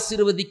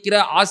ஆசீர்வதிக்கிற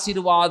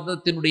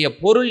ஆசீர்வாதத்தினுடைய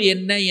பொருள்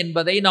என்ன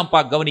என்பதை நாம்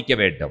கவனிக்க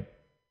வேண்டும்.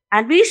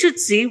 And we should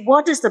see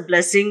what is the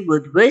blessing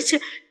with which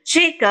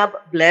Jacob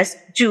blessed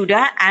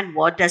Judah and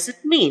what does it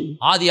mean.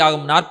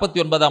 ஆதியாகமம்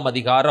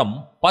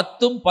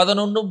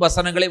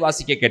 49:10-11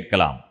 வாசிக்க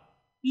கேட்கலாம்.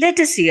 Let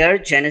us hear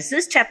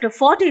Genesis chapter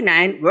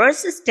 49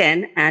 verses 10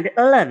 and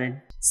 11.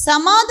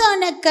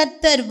 சமாதான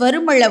கர்த்தர்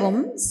வருமளவும்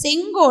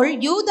செங்கோல்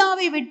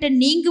யூதாவை விட்டு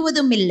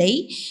நீங்குவதும் இல்லை,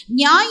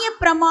 நியாய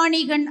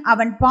பிரமாணிகன்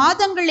அவன்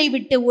பாதங்களை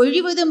விட்டு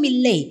ஒழிவதும்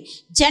இல்லை.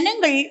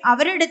 ஜனங்கள்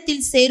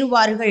அவரிடத்தில்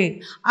சேருவார்கள்.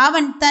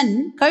 அவன் தன்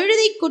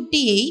கழுதை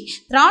குட்டியை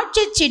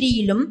திராட்சை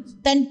செடியிலும்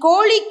தன்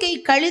கோழிக்கை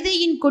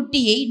கழுதையின்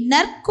குட்டியை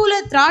நற்குல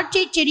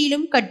திராட்சை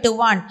செடியிலும்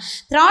கட்டுவான்.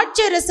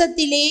 திராட்சை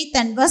ரசத்திலே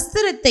தன்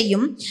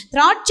வஸ்திரத்தையும்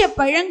திராட்சை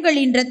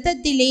பழங்களின்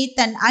இரத்தத்திலே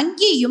தன்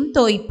அங்கியையும்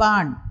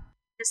தோய்ப்பான்.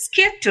 The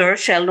scepter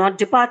shall not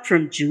depart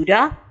from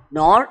Judah,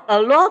 nor a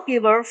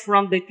lawgiver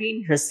from between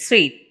his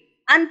feet,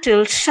 until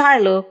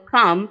Shiloh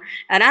come,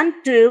 and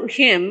unto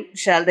him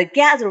shall the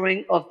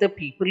gathering of the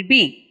people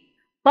be.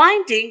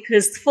 binding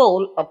his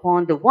foal upon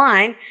the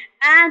vine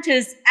and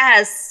his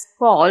ass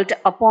colt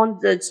upon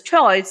the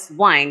choice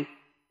wine.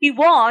 He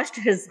washed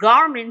his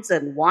garments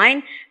in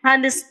wine and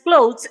his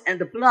clothes in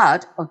the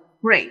blood of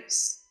grapes.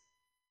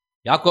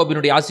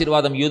 யாக்கோபினுடைய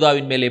ஆசீர்வாதம்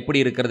யூதாவின் மேல் எப்படி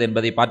இருக்கிறது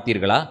என்பதை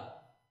பார்த்தீர்களா?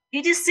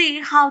 Did you see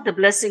how the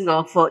blessing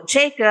of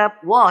Jacob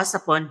was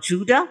upon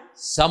Judah?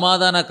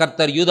 சமாதான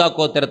கர்த்தர் யூதா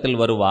கோத்திரத்தில்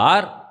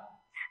வருவார்.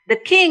 The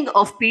king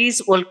of peace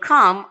will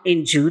come in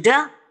Judah.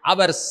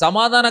 அவர்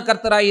சமாதான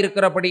கர்த்தராய்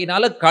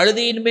இருக்கிறபடியினால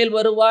கழுதையின் மேல்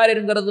வருவார்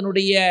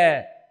என்கிறதனுடைய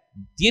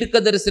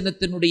தீர்க்க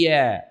தரிசனத்தினுடைய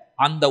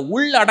அந்த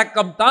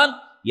உள்ளடக்கம் தான்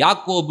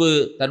யாக்கோபு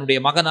தன்னுடைய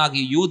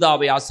மகனாகிய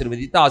யூதாவை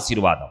ஆசீர்வதித்த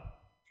ஆசீர்வாதம்.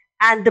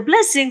 And the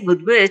blessing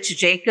with which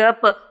Jacob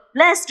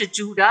blessed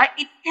Judah,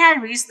 it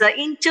carries the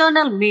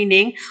internal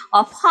meaning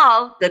of how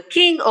the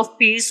king of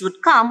peace would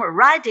come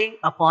riding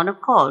upon a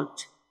colt.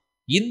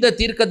 இந்த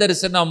தீர்க்க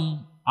தரிசனம்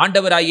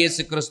ஆண்டவராய்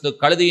இயேசு கிறிஸ்து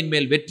கழுதையின்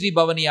மேல் வெற்றி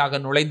பவனியாக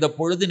நுழைந்த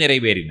பொழுது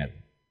நிறைவேறினது.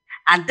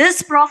 And this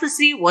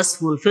prophecy was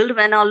fulfilled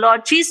when our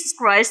Lord Jesus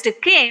Christ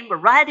came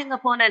riding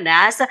upon an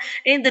ass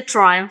in the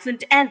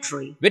triumphant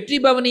entry. வெற்றி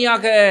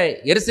பவனியாக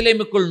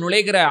எருசலேமுக்குள்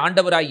நுழைகிற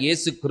ஆண்டவராய்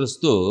இயேசு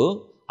கிறிஸ்து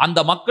அந்த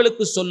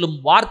மக்களுக்கு சொல்லும்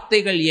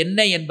வார்த்தைகள் என்ன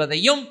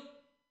என்பதையும்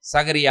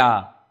சகரியா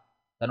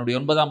தன்னுடைய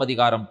 9ஆம்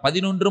அதிகாரம்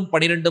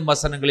 11-12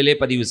 வசனங்களிலே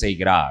பதிவு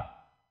செய்கிறார்.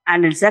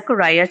 And in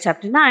Zechariah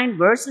chapter 9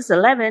 verses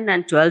 11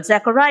 and 12,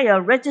 Zechariah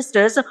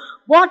registers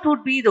what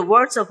would be the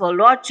words of our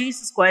Lord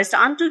Jesus Christ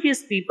unto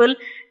his people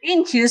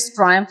in his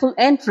triumphal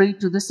entry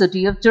to the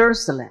city of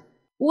Jerusalem.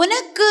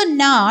 உனக்கு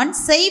நான்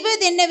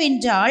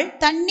செய்வதென்னவென்றால்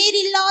தண்ணீர்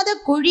இல்லாத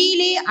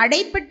குழியிலே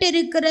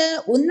அடைப்பட்டிருக்கிற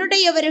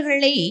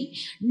உன்னுடையவர்களை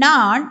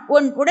நான்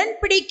உன்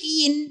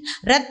உடன்படிக்கையின்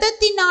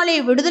இரத்தத்தினாலே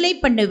விடுதலை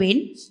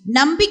பண்ணுவேன்.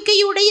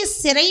 நம்பிக்கையுடைய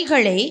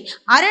சிறைகளே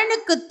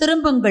அரணுக்கு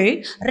திரும்புங்கள்,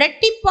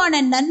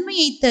 இரட்டிப்பான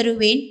நன்மையை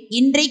தருவேன்,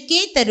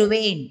 இன்றைக்கே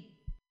தருவேன்.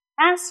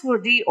 As for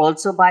thee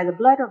also by the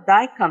blood of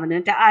thy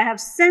covenant I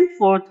have sent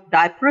forth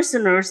thy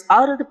prisoners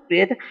out of the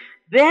pit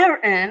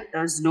wherein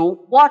is no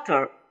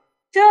water.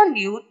 Turn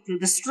you to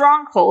the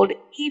stronghold,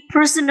 ye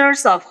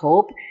prisoners of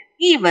hope.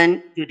 Even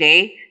today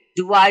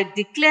do I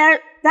declare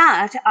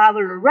that I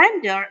will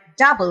render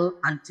double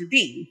unto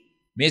thee.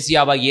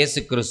 மேசியாவாகிய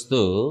இயேசு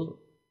கிறிஸ்து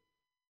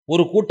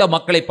ஒரு கூட்ட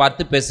மக்களை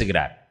பார்த்து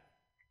பேசுகிறார்.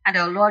 And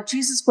our Lord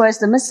Jesus Christ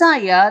the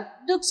Messiah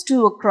looks to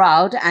a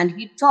crowd and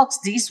he talks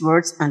these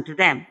words unto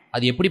them.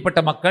 அது எப்படிப்பட்ட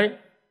மக்கள்?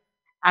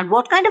 And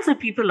what kind of a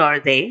people are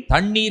they?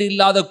 தண்ணீர்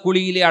இல்லாத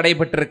குழியிலே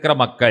அடைபட்டிருக்கிற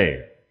மக்கள்.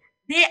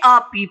 They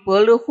are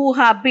people who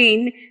have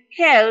been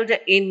held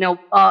in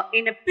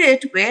a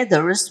pit where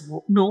there is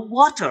no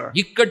water.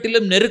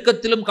 இக்கட்டிலும்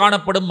நெருக்கத்திலும்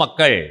காணப்படும்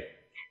மக்கள்.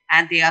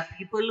 And they are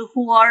people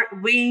who are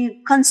being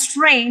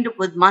constrained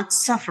with much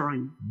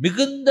suffering.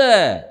 மிகுந்த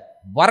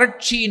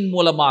வறட்சியின்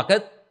மூலமாக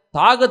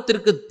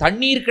தாகத்திற்கு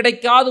தண்ணீர்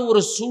கிடைக்காத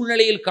ஒரு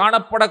சூழ்நிலையில்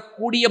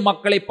காணப்படக்கூடிய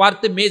மக்களை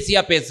பார்த்து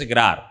மேசியா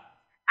பேசுகிறார்.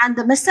 And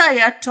the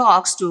Messiah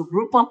talks to a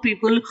group of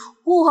people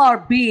who are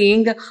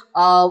being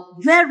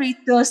very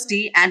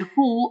thirsty and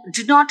who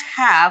did not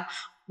have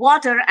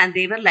water and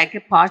they were like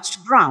a parched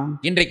ground.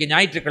 இன்றைக்கு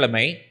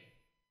ஞாயிற்றுக்கிழமை.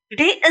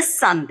 Today is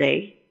Sunday.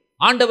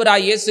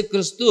 ஆண்டவராய் இயேசு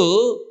கிறிஸ்து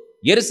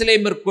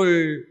எருசலேமிற்குள்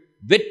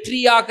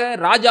வெற்றியாக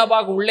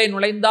ராஜாவாக உள்ளே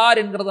நுழைந்தார்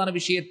என்கிறதான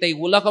விஷயத்தை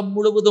உலகம்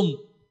முழுவதும்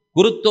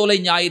குருத்தோலை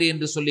ஞாயிறு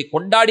என்று சொல்லி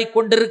கொண்டாடி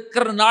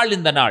கொண்டிருக்கிற நாள்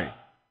இந்த நாள்.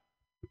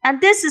 And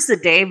this is a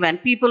day when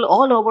people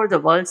all over the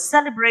world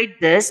celebrate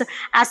this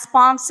as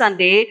Palm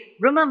Sunday,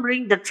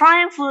 remembering the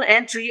triumphal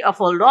entry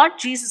of our Lord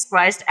Jesus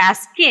Christ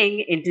as King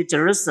into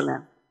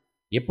Jerusalem.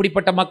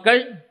 எப்படிப்பட்ட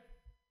மக்கள்?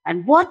 And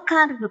what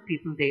kind of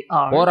people they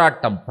are?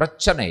 போராட்டம்,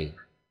 பிரச்சனை,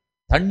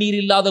 தண்ணீர்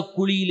இல்லாத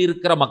குழியில்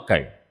இருக்கிற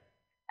மக்கள்.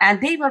 And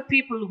they were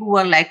people who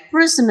were like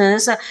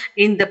prisoners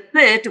in the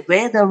pit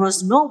where there was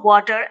no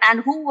water and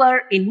who were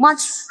in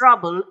much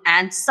trouble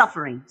and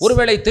suffering.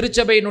 ஒருவேளை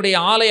திருச்சபையினுடைய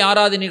ஆலய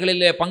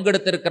ஆராதனைகளிலே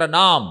பங்கெடுத்திருக்கிற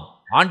நாம்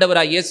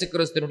ஆண்டவராய் இயேசு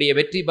கிறிஸ்துவினுடைய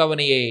வெற்றி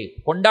பவனியை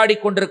கொண்டாடி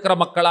கொண்டிருக்கிற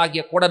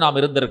மக்களாகிய கூட நாம்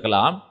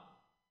இருந்திருக்கலாம்.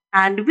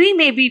 And we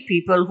may be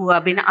people who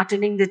have been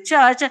attending the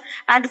church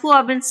and who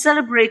have been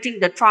celebrating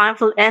the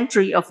triumphal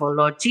entry of our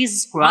Lord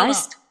Jesus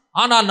Christ.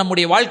 ஆனால்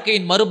நம்முடைய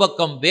வாழ்க்கையின்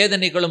மறுபக்கம்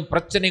வேதனைகளும்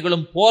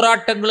பிரச்சனைகளும்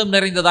போராட்டங்களும்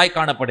நிறைந்ததாய்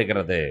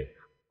காணப்படுகிறது.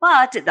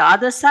 But the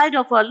other side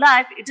of our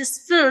life, it is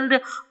filled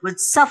with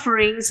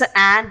sufferings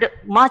and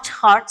much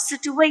hard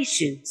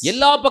situations.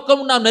 எல்லா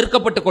பக்கமும் நாம்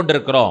நெருக்கப்பட்டு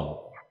கொண்டிருக்கிறோம்.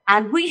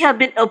 And we have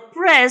been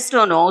oppressed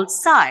on all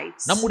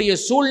sides. நம்முடைய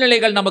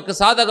சூழ்நிலைகள் நமக்கு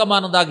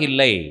சாதகமானதாக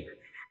இல்லை.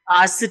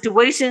 Our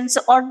situations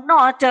are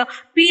not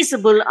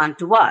peaceable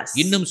unto us.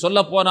 இன்னும் சொல்ல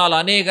போனால்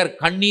அநேகர்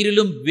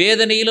கண்ணீரிலும்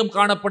வேதனையிலும்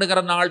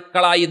காணப்படுகிற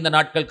நாட்களாய் இந்த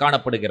நாட்கள்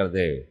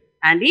காணப்படுகிறது.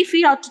 And if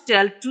we are to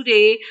tell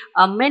today,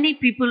 many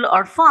people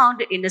are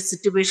found in a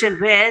situation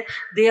where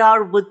they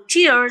are with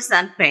tears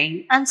and pain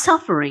and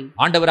suffering.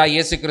 ஆண்டவராய்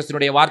இயேசு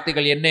கிறிஸ்துவினுடைய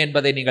வார்த்தைகள் என்ன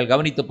என்பதை நீங்கள்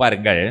கவனித்து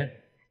பாருங்கள்.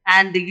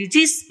 And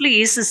just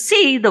please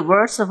see the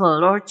words of our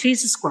Lord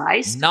Jesus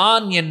Christ.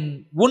 நான்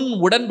உன்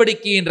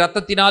உடன்படிக்கையின்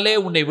இரத்தத்தினாலே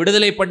உன்னை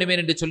விடுதலை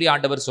பண்ணுவேன் என்று சொல்லி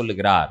ஆண்டவர்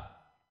சொல்லுகிறார்.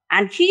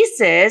 And he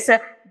says,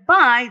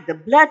 by the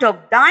blood of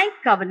thy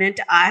covenant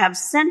I have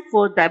sent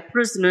forth thy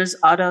prisoners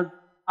out of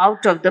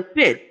out of the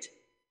pit.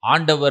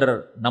 ஆண்டவர்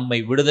நம்மை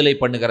விடுதலை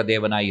பண்ணுகிற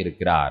தேவனாய்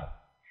இருக்கிறார்.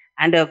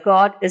 And our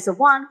God is the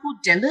one who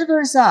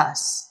delivers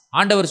us.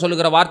 ஆண்டவர்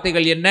சொல்லுகிற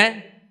வார்த்தைகள் என்ன?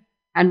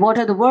 And what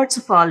are the words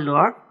of our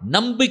Lord?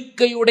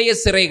 நம்பிக்கையுடைய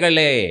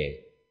சிறைகளே.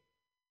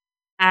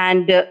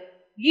 And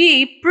ye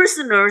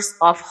prisoners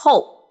of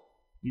hope.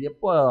 இது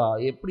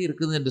எப்படி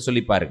இருக்குது என்று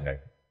சொல்லி பாருங்கள்.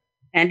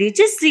 And you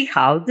just see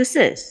how this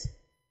is.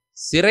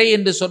 சிறை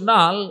என்று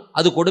சொன்னால்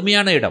அது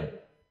கொடுமையான இடம்.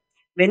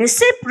 When you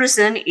say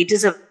prison, it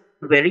is a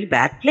very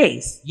bad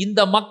place. இந்த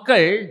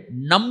மக்கள்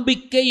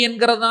நம்பிக்கை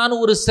என்கிறதான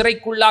ஒரு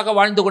சிறைக்குள்ளாக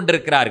வாழ்ந்து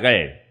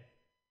கொண்டிருக்கிறார்கள்.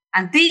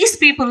 And these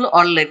people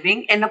are living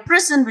in a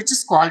prison which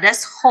is called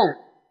as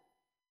hope.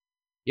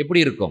 எப்படி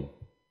இருக்கும்?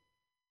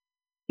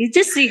 You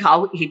just see how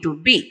it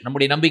would be.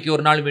 நம்முடைய நம்பிக்கை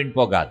ஒரு நாள் வீண்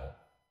போகாது.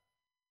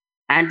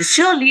 And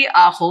surely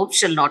our hope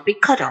shall not be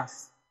cut off.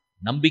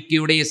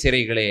 நம்பிக்கையுடைய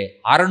சிறைகளே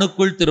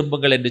அரணுக்குள்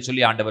திரும்புங்கள் என்று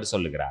சொல்லி ஆண்டவர்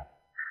சொல்லுகிறார்.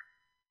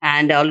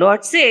 And our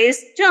Lord says,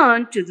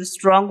 turn to the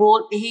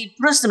stronghold, ye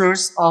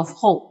prisoners of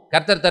hope.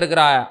 கர்த்தர்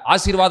தருகிற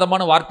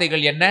ஆசீர்வாதமான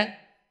வார்த்தைகள் என்ன?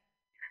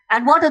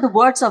 And what are the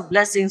words of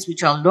blessings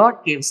which our Lord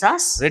gives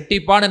us?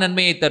 இரட்டிப்பான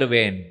நன்மையை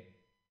தருவேன்.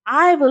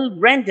 I will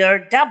render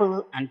double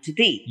unto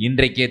thee.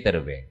 இன்றைக்கே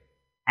தருவேன்.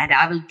 And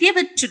I will give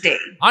it today.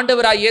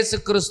 ஆண்டவராய் இயேசு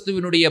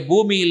கிறிஸ்துவினுடைய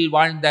பூமியில்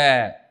வாழ்ந்த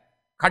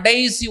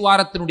கடைசி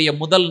வாரத்தினுடைய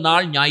முதல்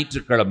நாள்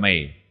ஞாயிற்றுக்கிழமை.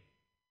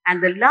 And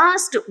the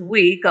last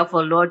week of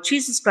our Lord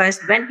Jesus Christ,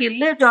 when he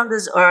lived on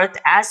this earth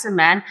as a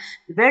man,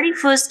 the very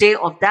first day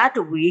of that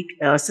week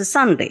was a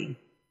Sunday.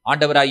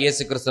 ஆண்டவராய்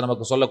இயேசு கிறிஸ்து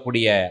நமக்கு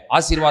சொல்லக்கூடிய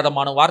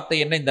ஆசீர்வாதமான வார்த்தை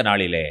என்ன இந்த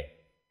நாளிலே?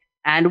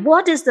 And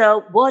what is the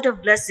word of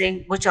blessing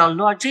which our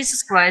Lord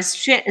Jesus Christ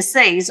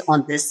says on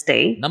this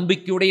day?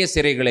 நம்பிக்கையுடைய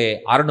சிறைகளே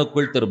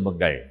அரணுக்குள்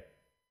திரும்புங்கள்.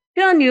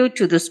 Turn you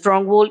to the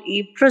stronghold, ye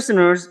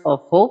prisoners of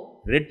hope.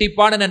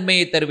 இரட்டிப்பான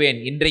நன்மையை தருவேன்,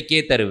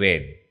 இன்றைக்கே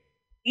தருவேன்.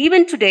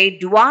 Even today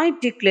do I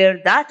declare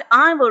that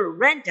I will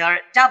render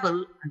double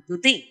unto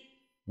thee.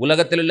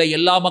 உலகத்தில் உள்ள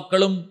எல்லா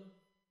மக்களும்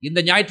இந்த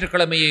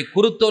ஞாயிற்றுக்கிழமையை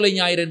குருத்தோலை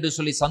ஞாயிறு என்று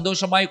சொல்லி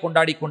சந்தோஷமாய்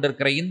கொண்டாடி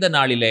கொண்டிருக்கிற இந்த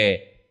நாளிலே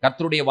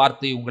கர்த்தருடைய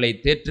வார்த்தை உங்களை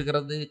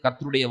தேற்றுகிறது.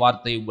 கர்த்தருடைய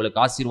வார்த்தை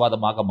உங்களுக்கு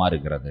ஆசீர்வாதமாக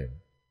மாறுகிறது.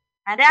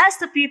 And as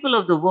the people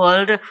of the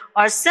world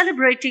are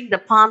celebrating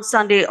the Palm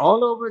Sunday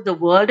all over the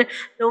world,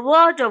 the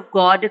word of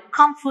God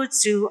comforts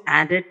you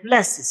and it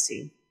blesses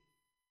you.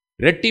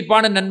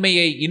 இரட்டிப்பான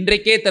நன்மையை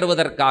இன்றைக்கே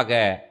தருவதற்காக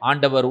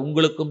ஆண்டவர்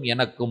உங்களுக்கும்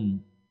எனக்கும்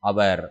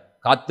அவர்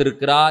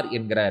காத்திருக்கிறார்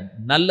என்கிற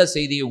நல்ல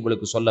செய்தியை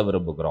உங்களுக்கு சொல்ல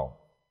விரும்புகிறோம்.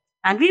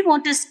 And we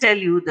want to tell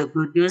you the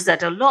good news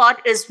that our Lord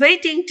is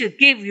waiting to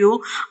give you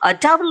a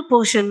double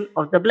portion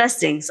of the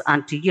blessings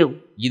unto you.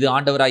 இது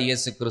ஆண்டவராய்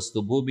இயேசு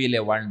கிறிஸ்து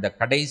பூமியிலே வாழ்ந்த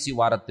கடைசி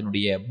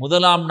வாரத்தினுடைய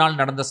முதலாம் நாள்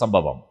நடந்த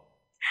சம்பவம்.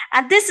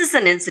 And this is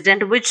an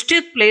incident which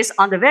took place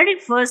on the very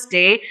first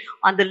day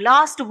on the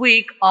last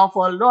week of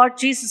our Lord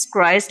Jesus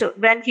Christ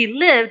when he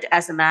lived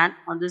as a man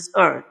on this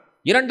earth.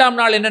 இரண்டாம்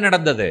நாள் என்ன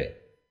நடந்தது?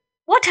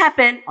 What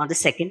happened on the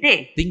second day?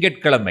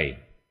 திங்கட்கிழமை.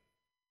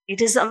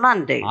 It is a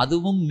Monday.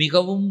 அதுவும்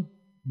மிகவும்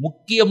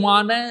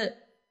முக்கியமான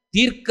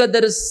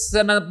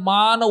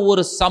தீர்க்கதரிசனமான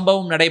ஒரு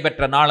சம்பவம்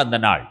நடைபெற்ற நாள் அந்த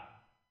நாள்.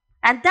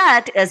 And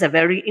that is a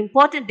very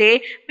important day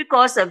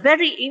because a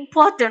very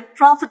important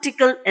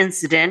prophetical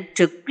incident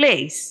took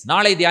place.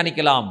 நாளை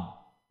தியானிக்கலாம்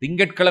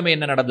திங்கட்கிழமை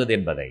என்ன நடந்தது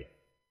என்பதை.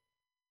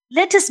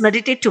 Let us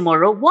meditate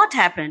tomorrow what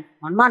happened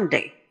on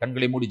Monday.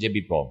 கண்களை மூடி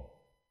ஜெபிப்போம்.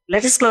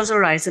 Let us close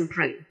our eyes and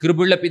pray.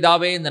 கிருபையுள்ள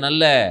பிதாவே, இந்த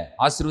நல்ல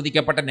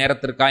ஆசீர்வதிக்கப்பட்ட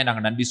நேரத்திற்காக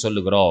நாங்கள் நன்றி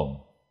சொல்லுகிறோம்.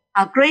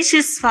 Our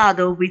gracious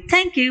Father, we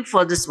thank you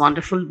for this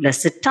wonderful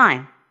blessed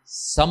time.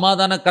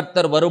 சமாதான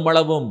கர்த்தர்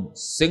வருமளவும்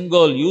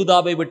செங்கோல்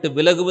யூதாவை விட்டு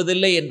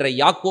விலகுவதில்லை என்ற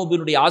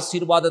யாக்கோபினுடைய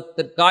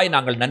ஆசீர்வாதத்திற்காய்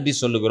நாங்கள் நன்றி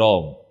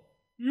சொல்லுகிறோம்.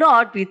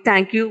 Lord, we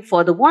thank you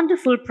for the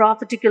wonderful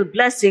prophetical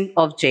blessing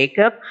of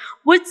Jacob,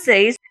 which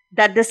says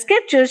that the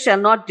scepter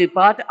shall not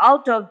depart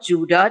out of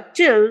Judah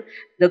till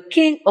the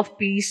King of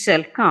peace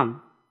shall come.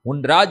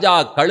 உன் ராஜா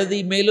கழுதி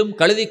மேலும்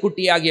கழுதி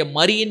குட்டியாகிய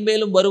மரியின்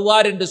மேலும்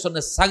வருவார் என்று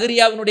சொன்ன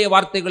சகரியாவினுடைய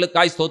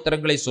வார்த்தைகளுக்காய்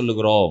ஸ்தோத்திரங்களை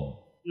சொல்லுகிறோம்.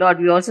 Lord,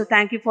 we also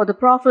thank you for the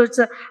prophet's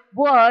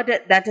word,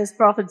 that is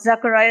Prophet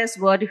Zechariah's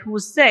word, who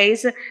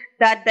says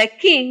that the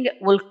king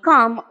will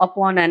come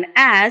upon an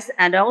ass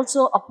and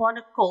also upon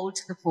a colt,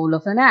 the foal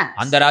of an ass.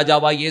 அந்த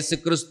ராஜாவாய் இயேசு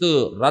கிறிஸ்து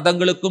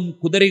ரதங்களுக்கும்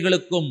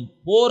குதிரைகளுக்கும்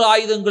போர்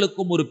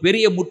ஆயுதங்களுக்கும் ஒரு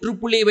பெரிய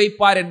முற்றுப்புள்ளியை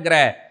வைப்பார் என்கிற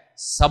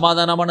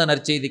சமாதானமான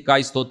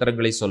நற்செய்திக்காய்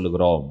ஸ்தோத்திரங்களை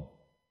சொல்லுகிறோம்.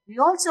 We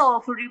also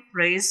offer you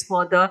praise for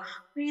the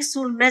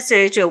peaceful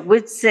message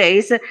which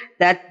says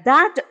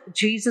that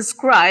Jesus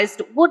Christ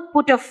would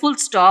put a full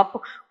stop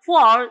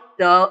for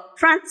the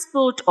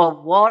transport of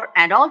war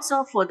and also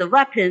for the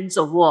weapons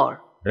of war.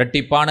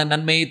 இரட்டிப்பான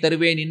நன்மையை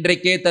தருவேன்,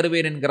 இன்றைக்கே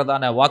தருவேன்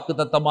என்கிறதான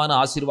வாக்குத்தத்தமான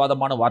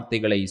ஆசீர்வாதமான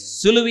வார்த்தைகளை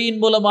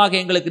சிலுவையின் மூலமாக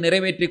எங்களுக்கு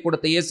நிறைவேற்றி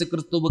கொடுத்த இயேசு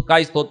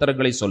கிறிஸ்துவுக்காய்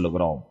ஸ்தோத்திரங்களை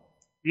சொல்லுகிறோம்.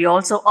 We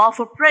also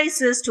offer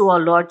praises to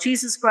our Lord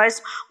Jesus Christ,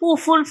 who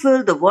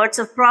fulfilled the words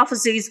of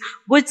prophecies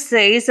which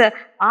says,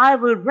 I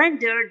will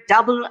render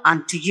double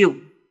unto you.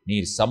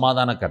 நீர்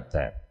சமாதான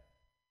கர்த்தர்.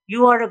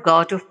 You are a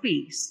God of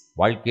peace.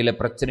 வாழ்க்கையில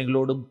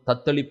பிரச்சனைகளோடும்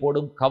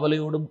தத்தளிப்போடும்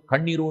கவலையோடும்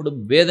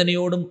கண்ணீரோடும்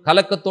வேதனையோடும்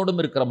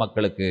கலக்கத்தோடும் இருக்கிற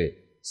மக்களுக்கு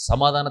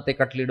சமாதானத்தை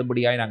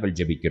கட்டளையிடும்படியாய் நாங்கள்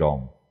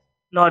ஜெபிக்கிறோம்.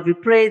 Lord, we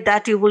pray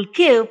that you will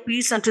give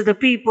peace unto the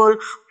people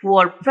who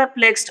are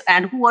perplexed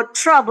and who are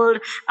troubled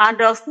and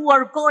who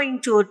are going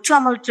to a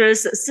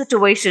tumultuous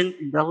situation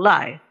in their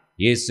life.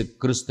 இயேசு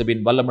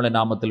கிறிஸ்துவின் வல்லமையுள்ள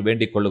நாமத்தில்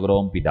வேண்டிக்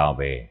கொள்கிறோம்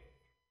பிதாவே.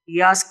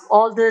 We ask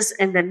all this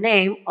in the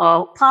name,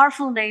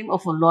 powerful name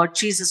of our Lord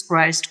Jesus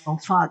Christ, our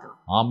Father.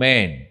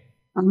 Amen.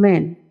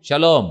 Amen.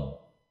 Shalom.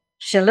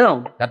 Shalom.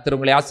 கர்த்தர்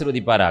உங்களை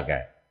ஆசீர்வதிப்பாராக.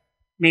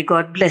 May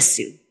God bless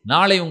you.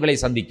 நாளை உங்களை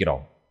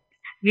சந்திக்கிறோம்.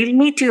 We'll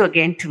meet you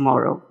again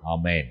tomorrow.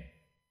 Amen.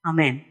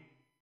 Amen.